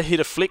maybe try to hit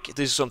a flick.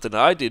 This is something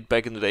that I did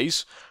back in the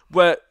days,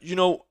 where, you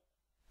know,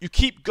 you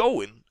keep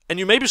going and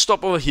you maybe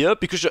stop over here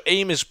because your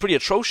aim is pretty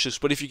atrocious,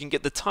 but if you can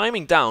get the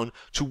timing down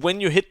to when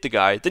you hit the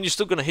guy, then you're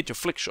still going to hit your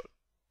flick shot.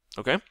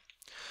 Okay?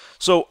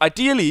 So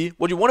ideally,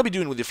 what you want to be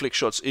doing with your flick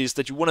shots is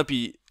that you want to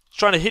be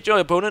trying to hit your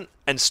opponent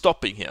and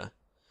stopping here.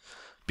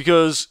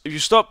 Because if you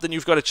stop, then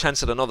you've got a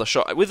chance at another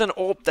shot. With an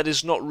AWP, that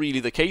is not really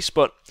the case,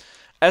 but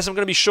as I'm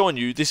going to be showing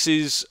you, this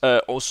is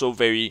also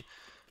very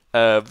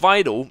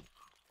vital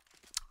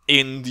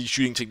in the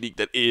shooting technique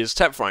that is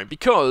tapfiring.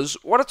 Because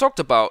what I talked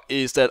about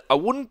is that I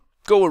wouldn't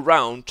go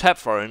around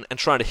tapfiring and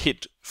trying to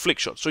hit flick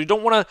shots. So you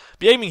don't want to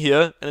be aiming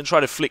here and then try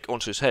to flick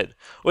onto his head.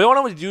 What you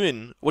want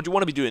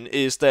to be doing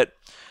is that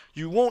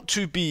you want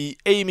to be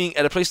aiming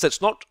at a place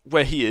that's not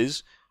where he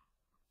is.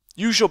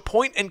 Use your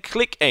point and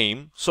click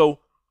aim. So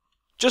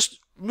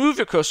just move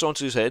your cursor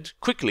onto his head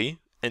quickly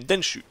and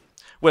then shoot.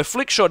 Where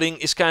flickshotting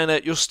is kind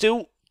of, you're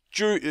still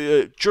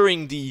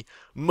during the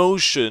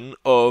motion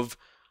of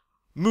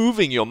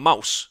moving your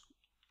mouse.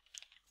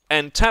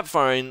 And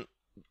tapfiring,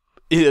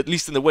 at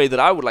least in the way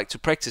that I would like to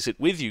practice it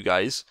with you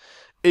guys,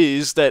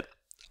 is that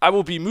I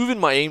will be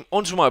moving my aim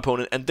onto my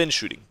opponent and then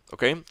shooting.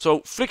 Okay? So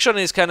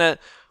flickshotting is kind of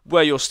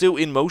where you're still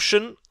in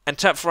motion, and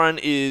tapfiring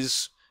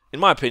is, in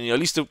my opinion, at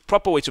least the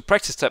proper way to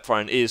practice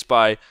tapfiring is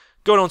by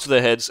going onto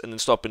their heads and then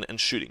stopping and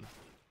shooting.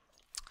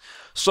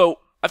 So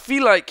I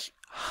feel like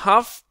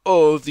half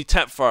of the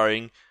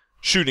tapfiring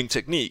shooting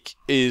technique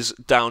is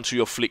down to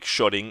your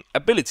flickshotting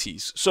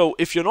abilities. So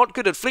if you're not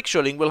good at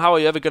flickshotting, well, how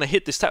are you ever going to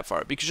hit this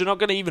tapfire? Because you're not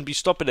going to even be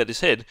stopping at his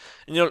head,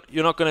 and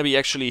you're not going to be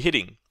actually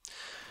hitting.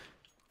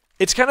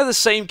 It's kind of the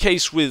same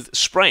case with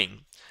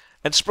spraying.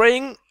 And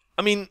spraying,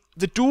 I mean,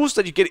 the duels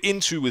that you get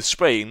into with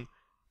spraying,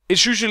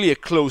 it's usually a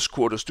close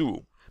quarters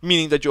duel,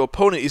 meaning that your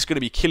opponent is going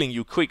to be killing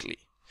you quickly.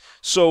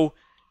 So,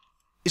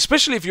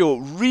 especially if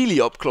you're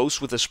really up close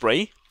with a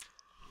spray,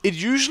 it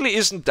usually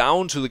isn't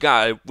down to the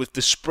guy with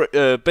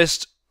the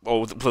best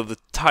or the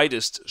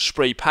tightest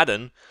spray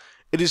pattern.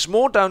 It is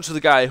more down to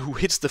the guy who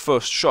hits the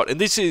first shot. And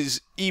this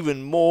is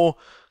even more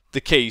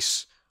the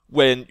case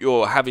when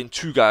you're having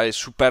two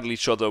guys who battle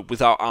each other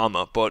without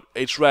armor, but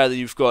it's rather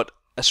you've got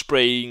a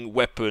spraying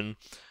weapon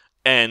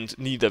and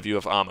neither of you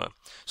have armor.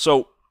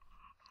 So,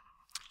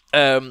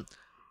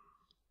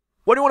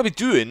 what you want to be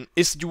doing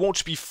is you want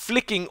to be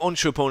flicking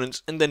onto your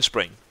opponents and then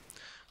spraying.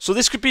 So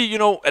this could be, you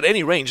know, at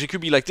any range. It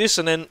could be like this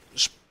and then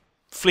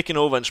flicking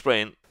over and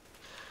spraying.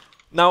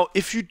 Now,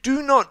 if you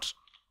do not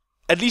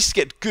at least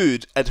get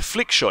good at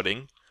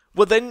flickshotting,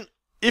 well then,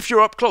 if you're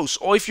up close,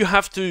 or if you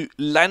have to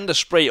land a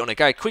spray on a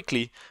guy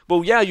quickly,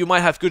 well yeah, you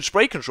might have good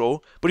spray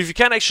control, but if you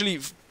can't actually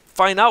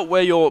find out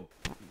where your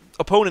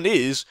opponent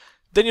is,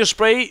 then your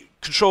spray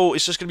control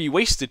is just going to be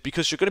wasted,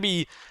 because you're going to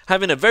be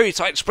having a very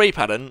tight spray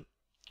pattern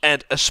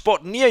at a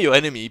spot near your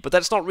enemy, but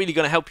that's not really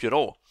going to help you at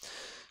all.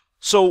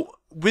 So,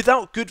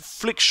 without good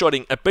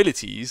flickshotting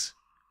abilities,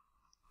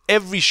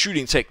 every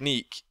shooting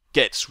technique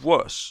gets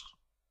worse.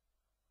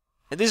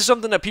 And this is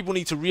something that people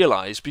need to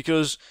realize,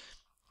 because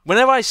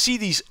whenever I see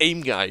these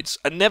aim guides,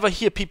 I never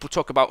hear people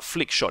talk about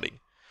flickshotting.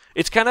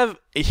 It's kind of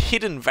a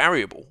hidden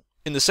variable,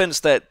 in the sense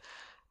that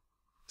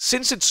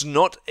since it's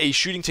not a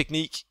shooting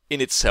technique in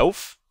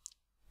itself,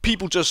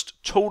 people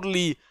just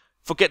totally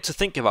forget to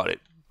think about it.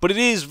 But it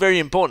is very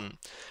important.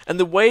 And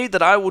the way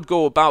that I would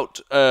go about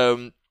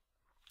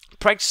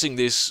practicing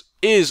this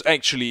is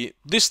actually,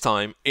 this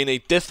time, in a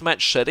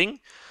deathmatch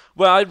setting,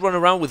 where I'd run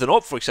around with an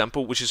AWP, for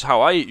example, which is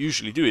how I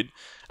usually do it,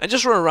 and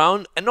just run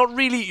around and not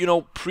really, you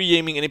know,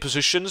 pre-aiming any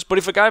positions, but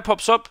if a guy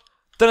pops up,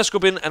 then I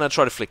scope in and I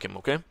try to flick him,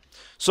 okay?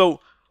 So,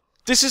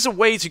 this is a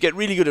way to get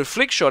really good at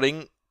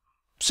flickshotting,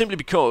 simply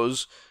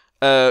because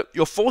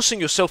you're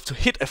forcing yourself to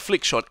hit a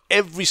flickshot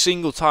every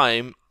single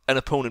time an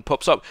opponent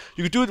pops up.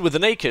 You could do it with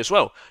an AK as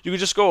well. You could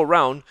just go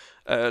around,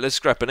 let's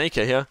grab an AK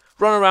here,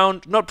 run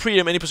around, not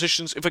pre-aim any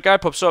positions. If a guy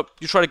pops up,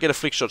 you try to get a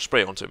flickshot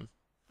spray onto him,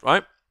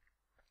 right?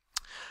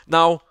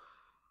 Now,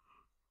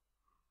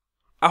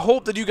 I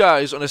hope that you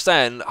guys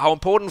understand how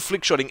important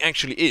flickshotting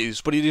actually is,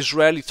 but it is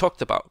rarely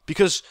talked about,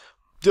 because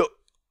the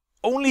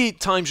only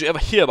times you ever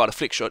hear about a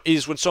flickshot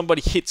is when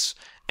somebody hits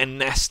a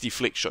nasty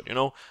flickshot, you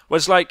know, where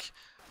it's like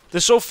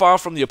they're so far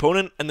from the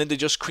opponent and then they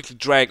just quickly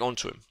drag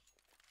onto him.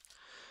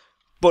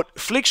 But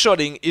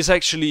flickshotting is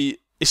actually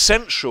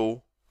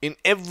essential in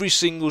every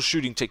single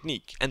shooting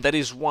technique, and that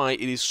is why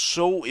it is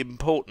so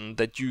important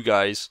that you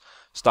guys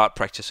start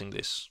practicing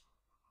this.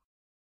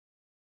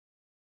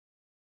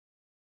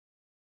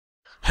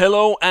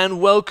 Hello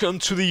and welcome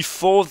to the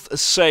fourth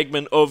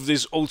segment of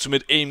this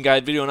Ultimate Aim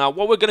Guide video. Now,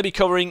 what we're going to be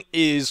covering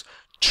is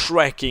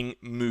tracking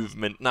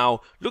movement.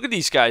 Now, look at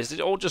these guys.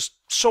 They're all just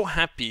so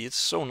happy. It's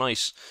so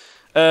nice.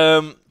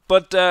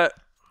 What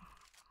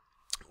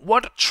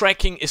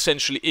tracking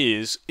essentially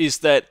is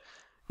that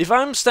if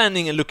I'm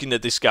standing and looking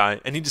at this guy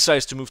and he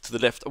decides to move to the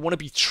left, I want to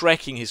be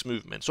tracking his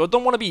movement. So I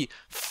don't want to be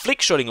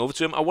flickshotting over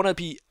to him. I want to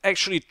be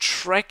actually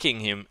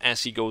tracking him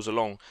as he goes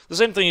along. The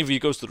same thing if he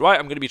goes to the right,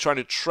 I'm going to be trying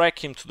to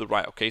track him to the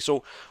right. Okay,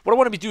 so what I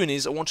want to be doing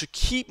is I want to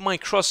keep my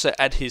crosshair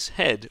at his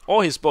head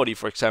or his body,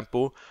 for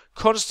example,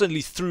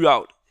 constantly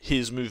throughout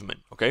his movement.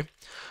 Okay,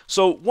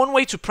 so one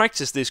way to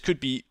practice this could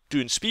be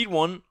doing speed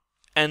 1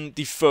 and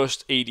the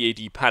first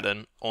ADAD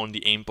pattern on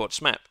the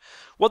aimbot's map.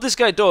 What this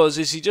guy does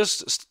is he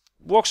just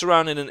walks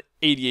around in an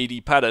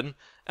ADAD pattern,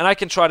 and I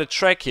can try to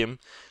track him.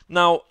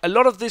 Now, a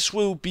lot of this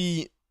will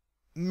be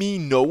me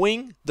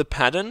knowing the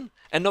pattern,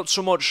 and not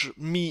so much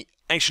me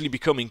actually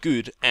becoming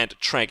good at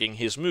tracking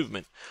his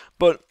movement.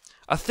 But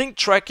I think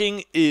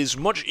tracking is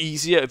much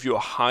easier if you're a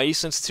high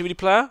sensitivity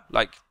player,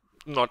 like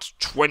not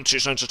 20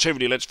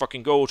 sensitivity, let's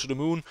fucking go to the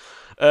moon.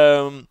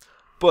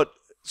 But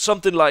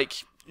something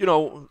like, you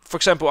know, for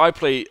example, I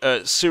play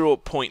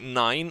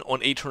 0.9 on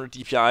 800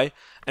 DPI,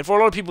 and for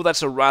a lot of people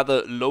that's a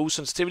rather low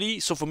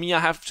sensitivity, so for me I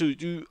have to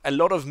do a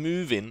lot of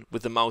moving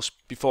with the mouse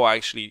before I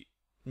actually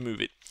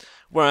move it.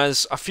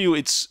 Whereas I feel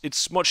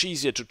it's much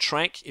easier to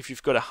track if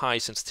you've got a high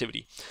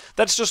sensitivity.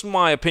 That's just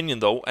my opinion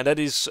though, and that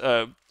is,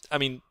 I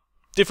mean,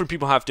 different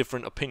people have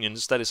different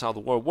opinions, that is how the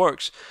world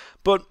works.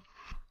 But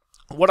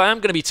what I am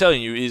going to be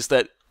telling you is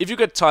that if you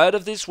get tired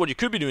of this, what you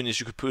could be doing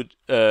is you could put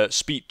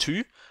speed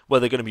 2,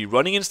 where they're going to be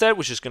running instead,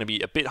 which is going to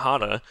be a bit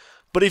harder.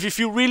 But if you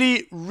feel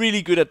really,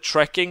 really good at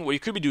tracking, what you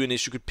could be doing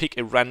is you could pick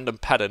a random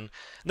pattern. And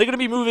they're going to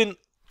be moving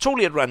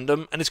totally at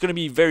random, and it's going to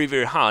be very,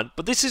 very hard.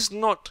 But this is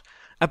not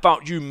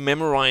about you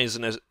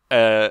memorizing an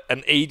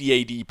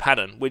ADAD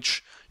pattern,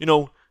 which, you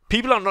know,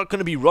 people are not going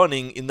to be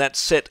running in that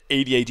set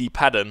ADAD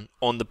pattern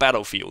on the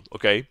battlefield,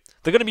 okay?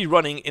 They're going to be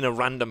running in a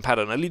random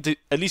pattern,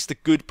 at least the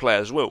good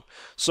players will.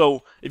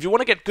 So, if you want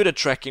to get good at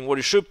tracking, what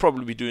you should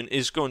probably be doing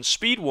is going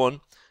speed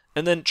 1,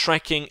 and then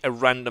tracking a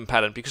random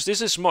pattern, because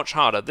this is much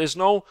harder. There's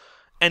no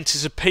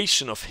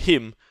anticipation of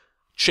him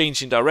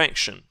changing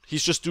direction.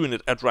 He's just doing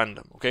it at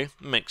random, okay?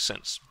 Makes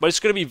sense. But it's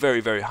going to be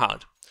very, very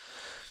hard.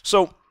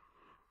 So,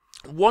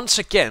 once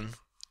again,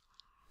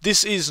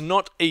 this is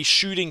not a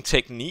shooting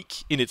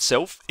technique in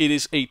itself. It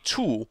is a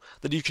tool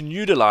that you can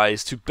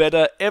utilize to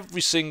better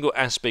every single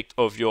aspect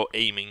of your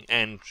aiming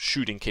and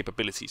shooting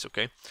capabilities,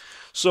 okay?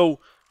 So,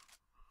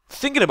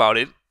 thinking about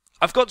it,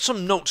 I've got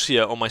some notes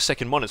here on my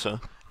second monitor,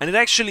 and it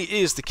actually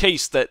is the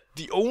case that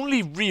the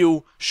only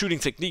real shooting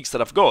techniques that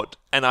I've got,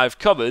 and I've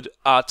covered,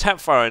 are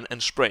Tapfiring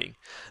and spraying.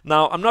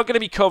 Now, I'm not going to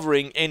be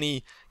covering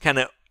any kind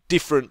of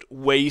different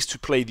ways to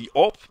play the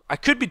AWP. I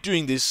could be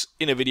doing this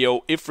in a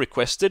video if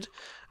requested,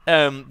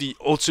 the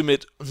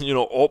ultimate, you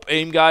know, AWP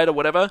aim guide or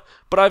whatever,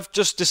 but I've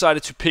just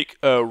decided to pick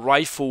a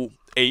rifle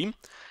aim.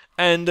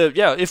 And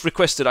yeah, if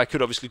requested, I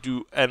could obviously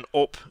do an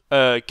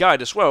AWP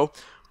guide as well.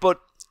 But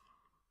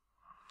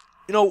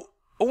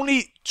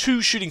only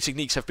 2 shooting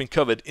techniques have been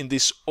covered in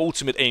this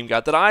ultimate aim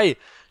guide that I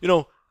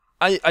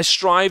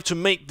strive to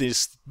make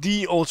this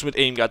the ultimate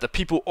aim guide that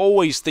people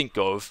always think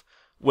of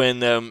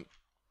when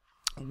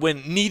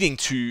needing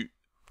to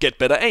get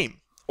better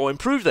aim or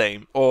improve their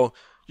aim, or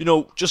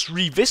just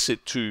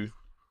revisit to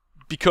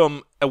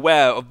become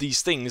aware of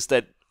these things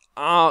that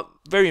are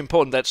very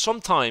important that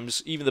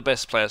sometimes even the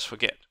best players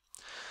forget.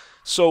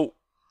 So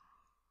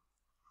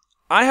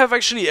I have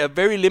actually a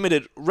very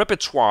limited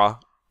repertoire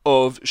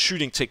of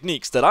shooting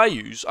techniques that I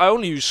use. I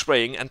only use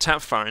spraying and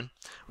tap firing,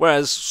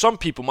 whereas some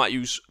people might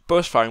use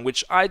burst firing,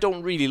 which I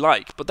don't really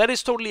like, but that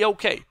is totally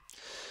okay.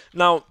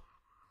 Now,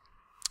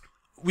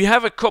 we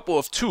have a couple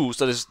of tools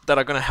that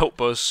are going to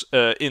help us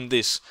in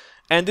this,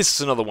 and this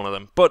is another one of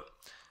them. But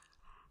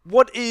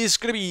what is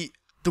going to be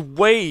the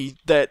way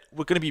that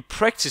we're going to be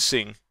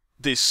practicing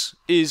this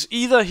is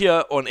either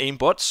here on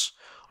AimBots,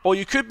 or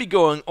you could be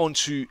going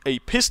onto a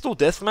pistol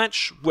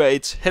deathmatch where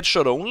it's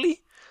headshot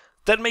only.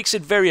 That makes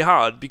it very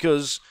hard,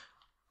 because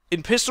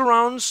in pistol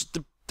rounds,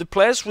 the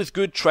players with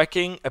good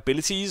tracking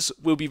abilities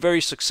will be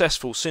very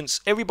successful,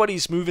 since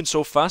everybody's moving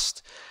so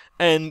fast,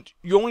 and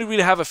you only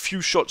really have a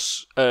few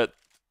shots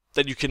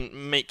that you can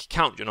make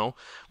count,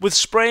 With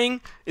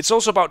spraying, it's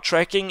also about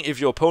tracking if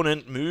your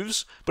opponent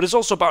moves, but it's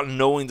also about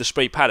knowing the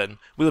spray pattern.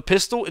 With a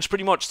pistol, it's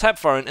pretty much tap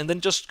firing and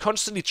then just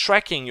constantly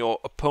tracking your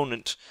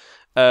opponent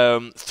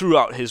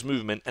throughout his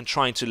movement and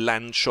trying to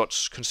land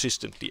shots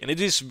consistently, and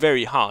it is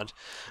very hard.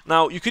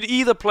 Now, you could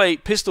either play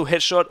pistol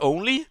headshot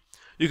only,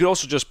 you could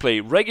also just play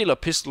regular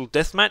pistol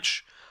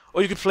deathmatch,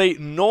 or you could play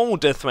normal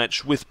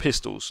deathmatch with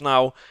pistols.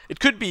 Now, it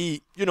could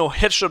be,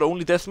 headshot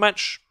only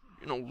deathmatch,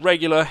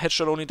 regular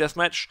headshot only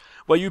deathmatch,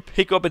 where you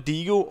pick up a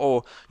deagle,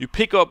 or you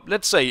pick up,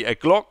 let's say, a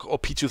Glock or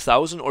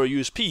P2000 or a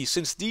USP,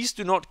 since these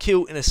do not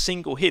kill in a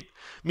single hit,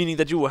 meaning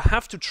that you will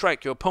have to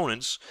track your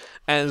opponents,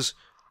 as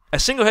a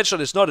single headshot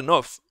is not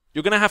enough.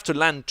 You're going to have to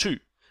land 2,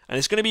 and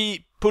it's going to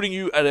be putting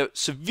you at a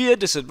severe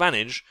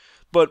disadvantage.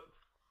 But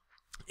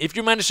if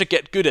you manage to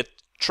get good at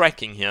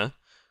tracking here,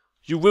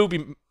 you will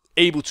be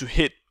able to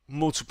hit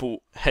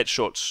multiple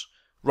headshots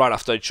right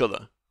after each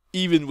other,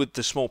 even with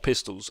the small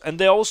pistols. And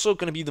they're also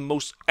going to be the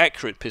most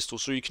accurate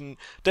pistols, so you can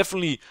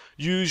definitely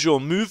use your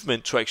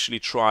movement to actually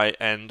try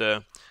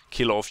and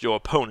kill off your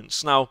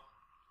opponents. Now,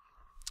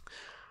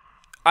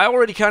 I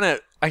already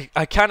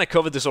I kind of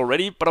covered this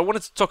already, but I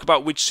wanted to talk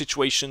about which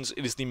situations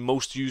it is the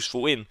most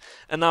useful in.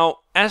 And now,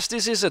 as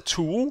this is a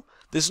tool,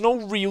 there's no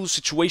real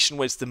situation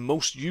where it's the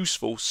most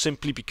useful,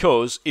 simply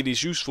because it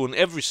is useful in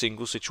every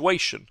single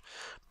situation.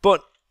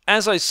 But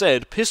as I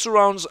said, pistol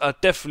rounds are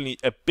definitely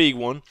a big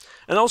one,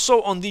 and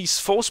also on these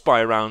force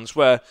buy rounds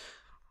where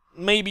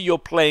maybe you're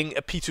playing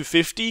a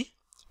P250,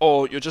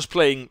 or you're just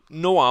playing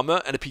no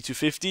armor and a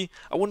P250,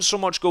 I wouldn't so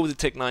much go with the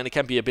Tech 9. It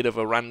can be a bit of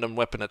a random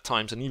weapon at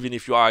times, and even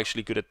if you are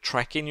actually good at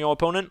tracking your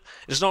opponent,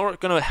 it's not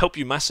going to help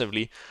you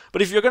massively.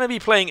 But if you're going to be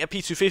playing a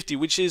P250,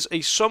 which is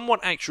a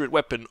somewhat accurate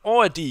weapon,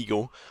 or a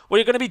deagle, what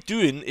you're going to be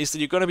doing is that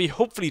you're going to be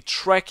hopefully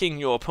tracking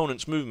your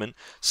opponent's movement.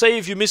 Say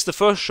if you miss the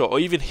first shot, or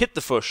even hit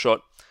the first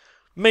shot,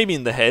 maybe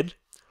in the head,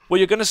 well,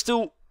 you're going to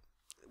still,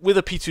 with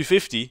a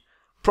P250,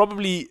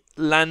 probably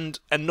land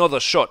another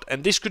shot,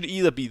 and this could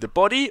either be the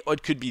body or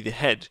it could be the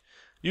head.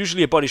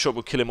 Usually a body shot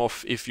will kill him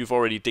off if you've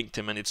already dinked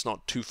him and it's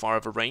not too far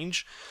of a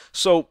range.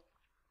 So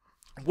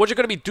what you're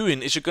going to be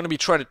doing is you're going to be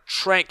trying to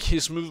track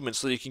his movement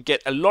so that you can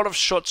get a lot of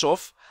shots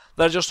off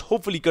that are just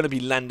hopefully going to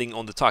be landing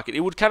on the target.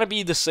 It would kind of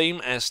be the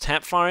same as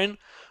tap firing,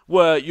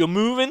 where you're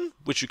moving,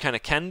 which you kind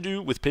of can do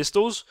with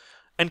pistols,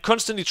 and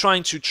constantly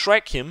trying to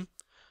track him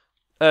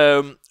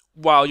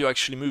while you're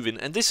actually moving.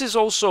 And this is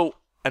also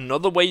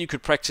another way you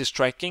could practice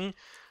tracking.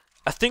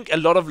 I think a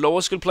lot of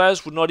lower skill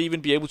players would not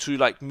even be able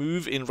to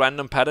move in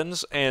random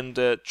patterns and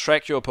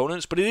track your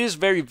opponents, but it is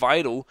very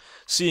vital,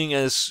 seeing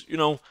as,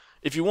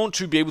 if you want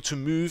to be able to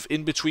move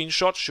in between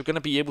shots, you're going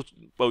to be able to,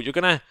 well, you're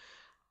going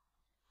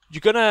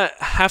to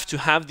have to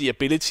have the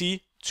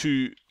ability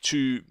to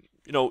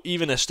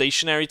even a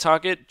stationary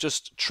target,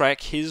 just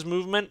track his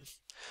movement.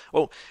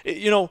 Well,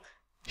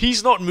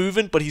 he's not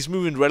moving, but he's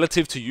moving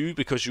relative to you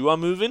because you are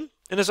moving,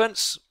 in a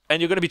sense,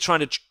 and you're going to be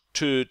trying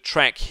to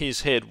track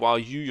his head while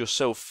you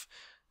yourself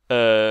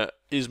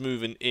is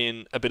moving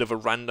in a bit of a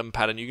random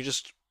pattern. You can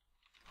just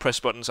press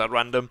buttons at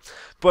random.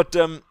 But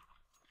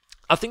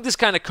I think this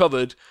kind of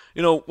covered,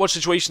 what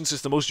situations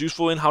is the most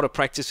useful in, how to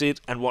practice it,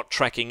 and what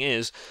tracking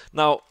is.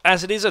 Now,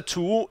 as it is a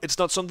tool, it's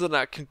not something that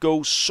I can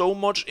go so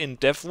much in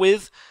depth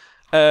with,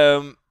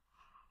 but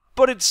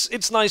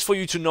it's nice for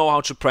you to know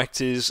how to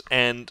practice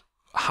and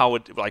how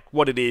it,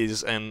 what it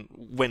is and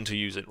when to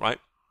use it, right?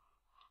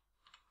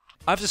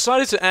 I've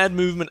decided to add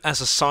movement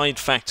as a side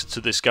factor to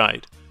this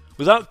guide.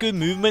 Without good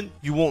movement,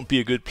 you won't be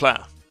a good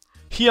player.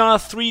 Here are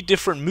 3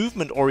 different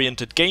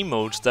movement-oriented game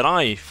modes that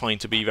I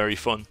find to be very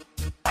fun.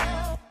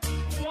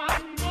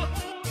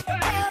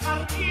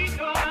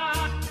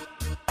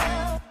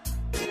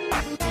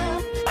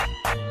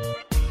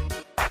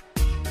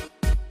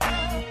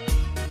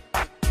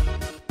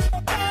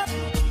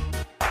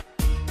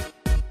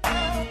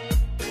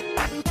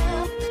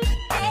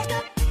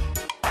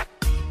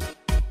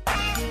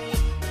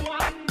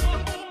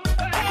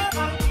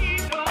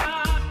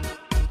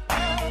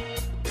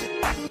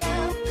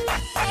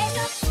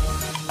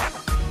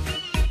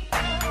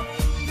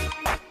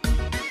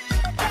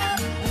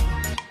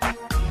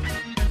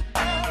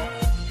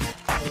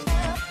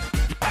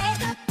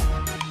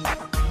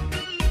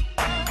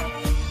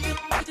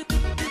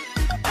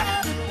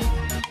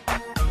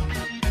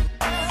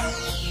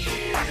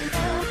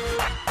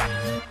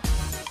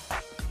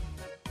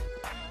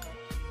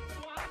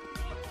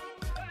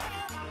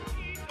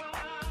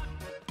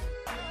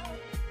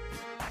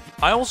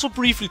 I also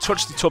briefly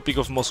touched the topic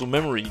of muscle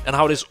memory and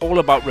how it is all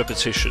about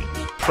repetition.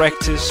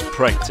 Practice,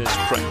 practice,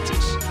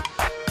 practice.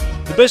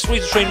 The best way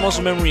to train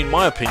muscle memory in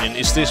my opinion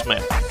is this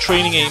map,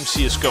 Training Aim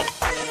CSGO.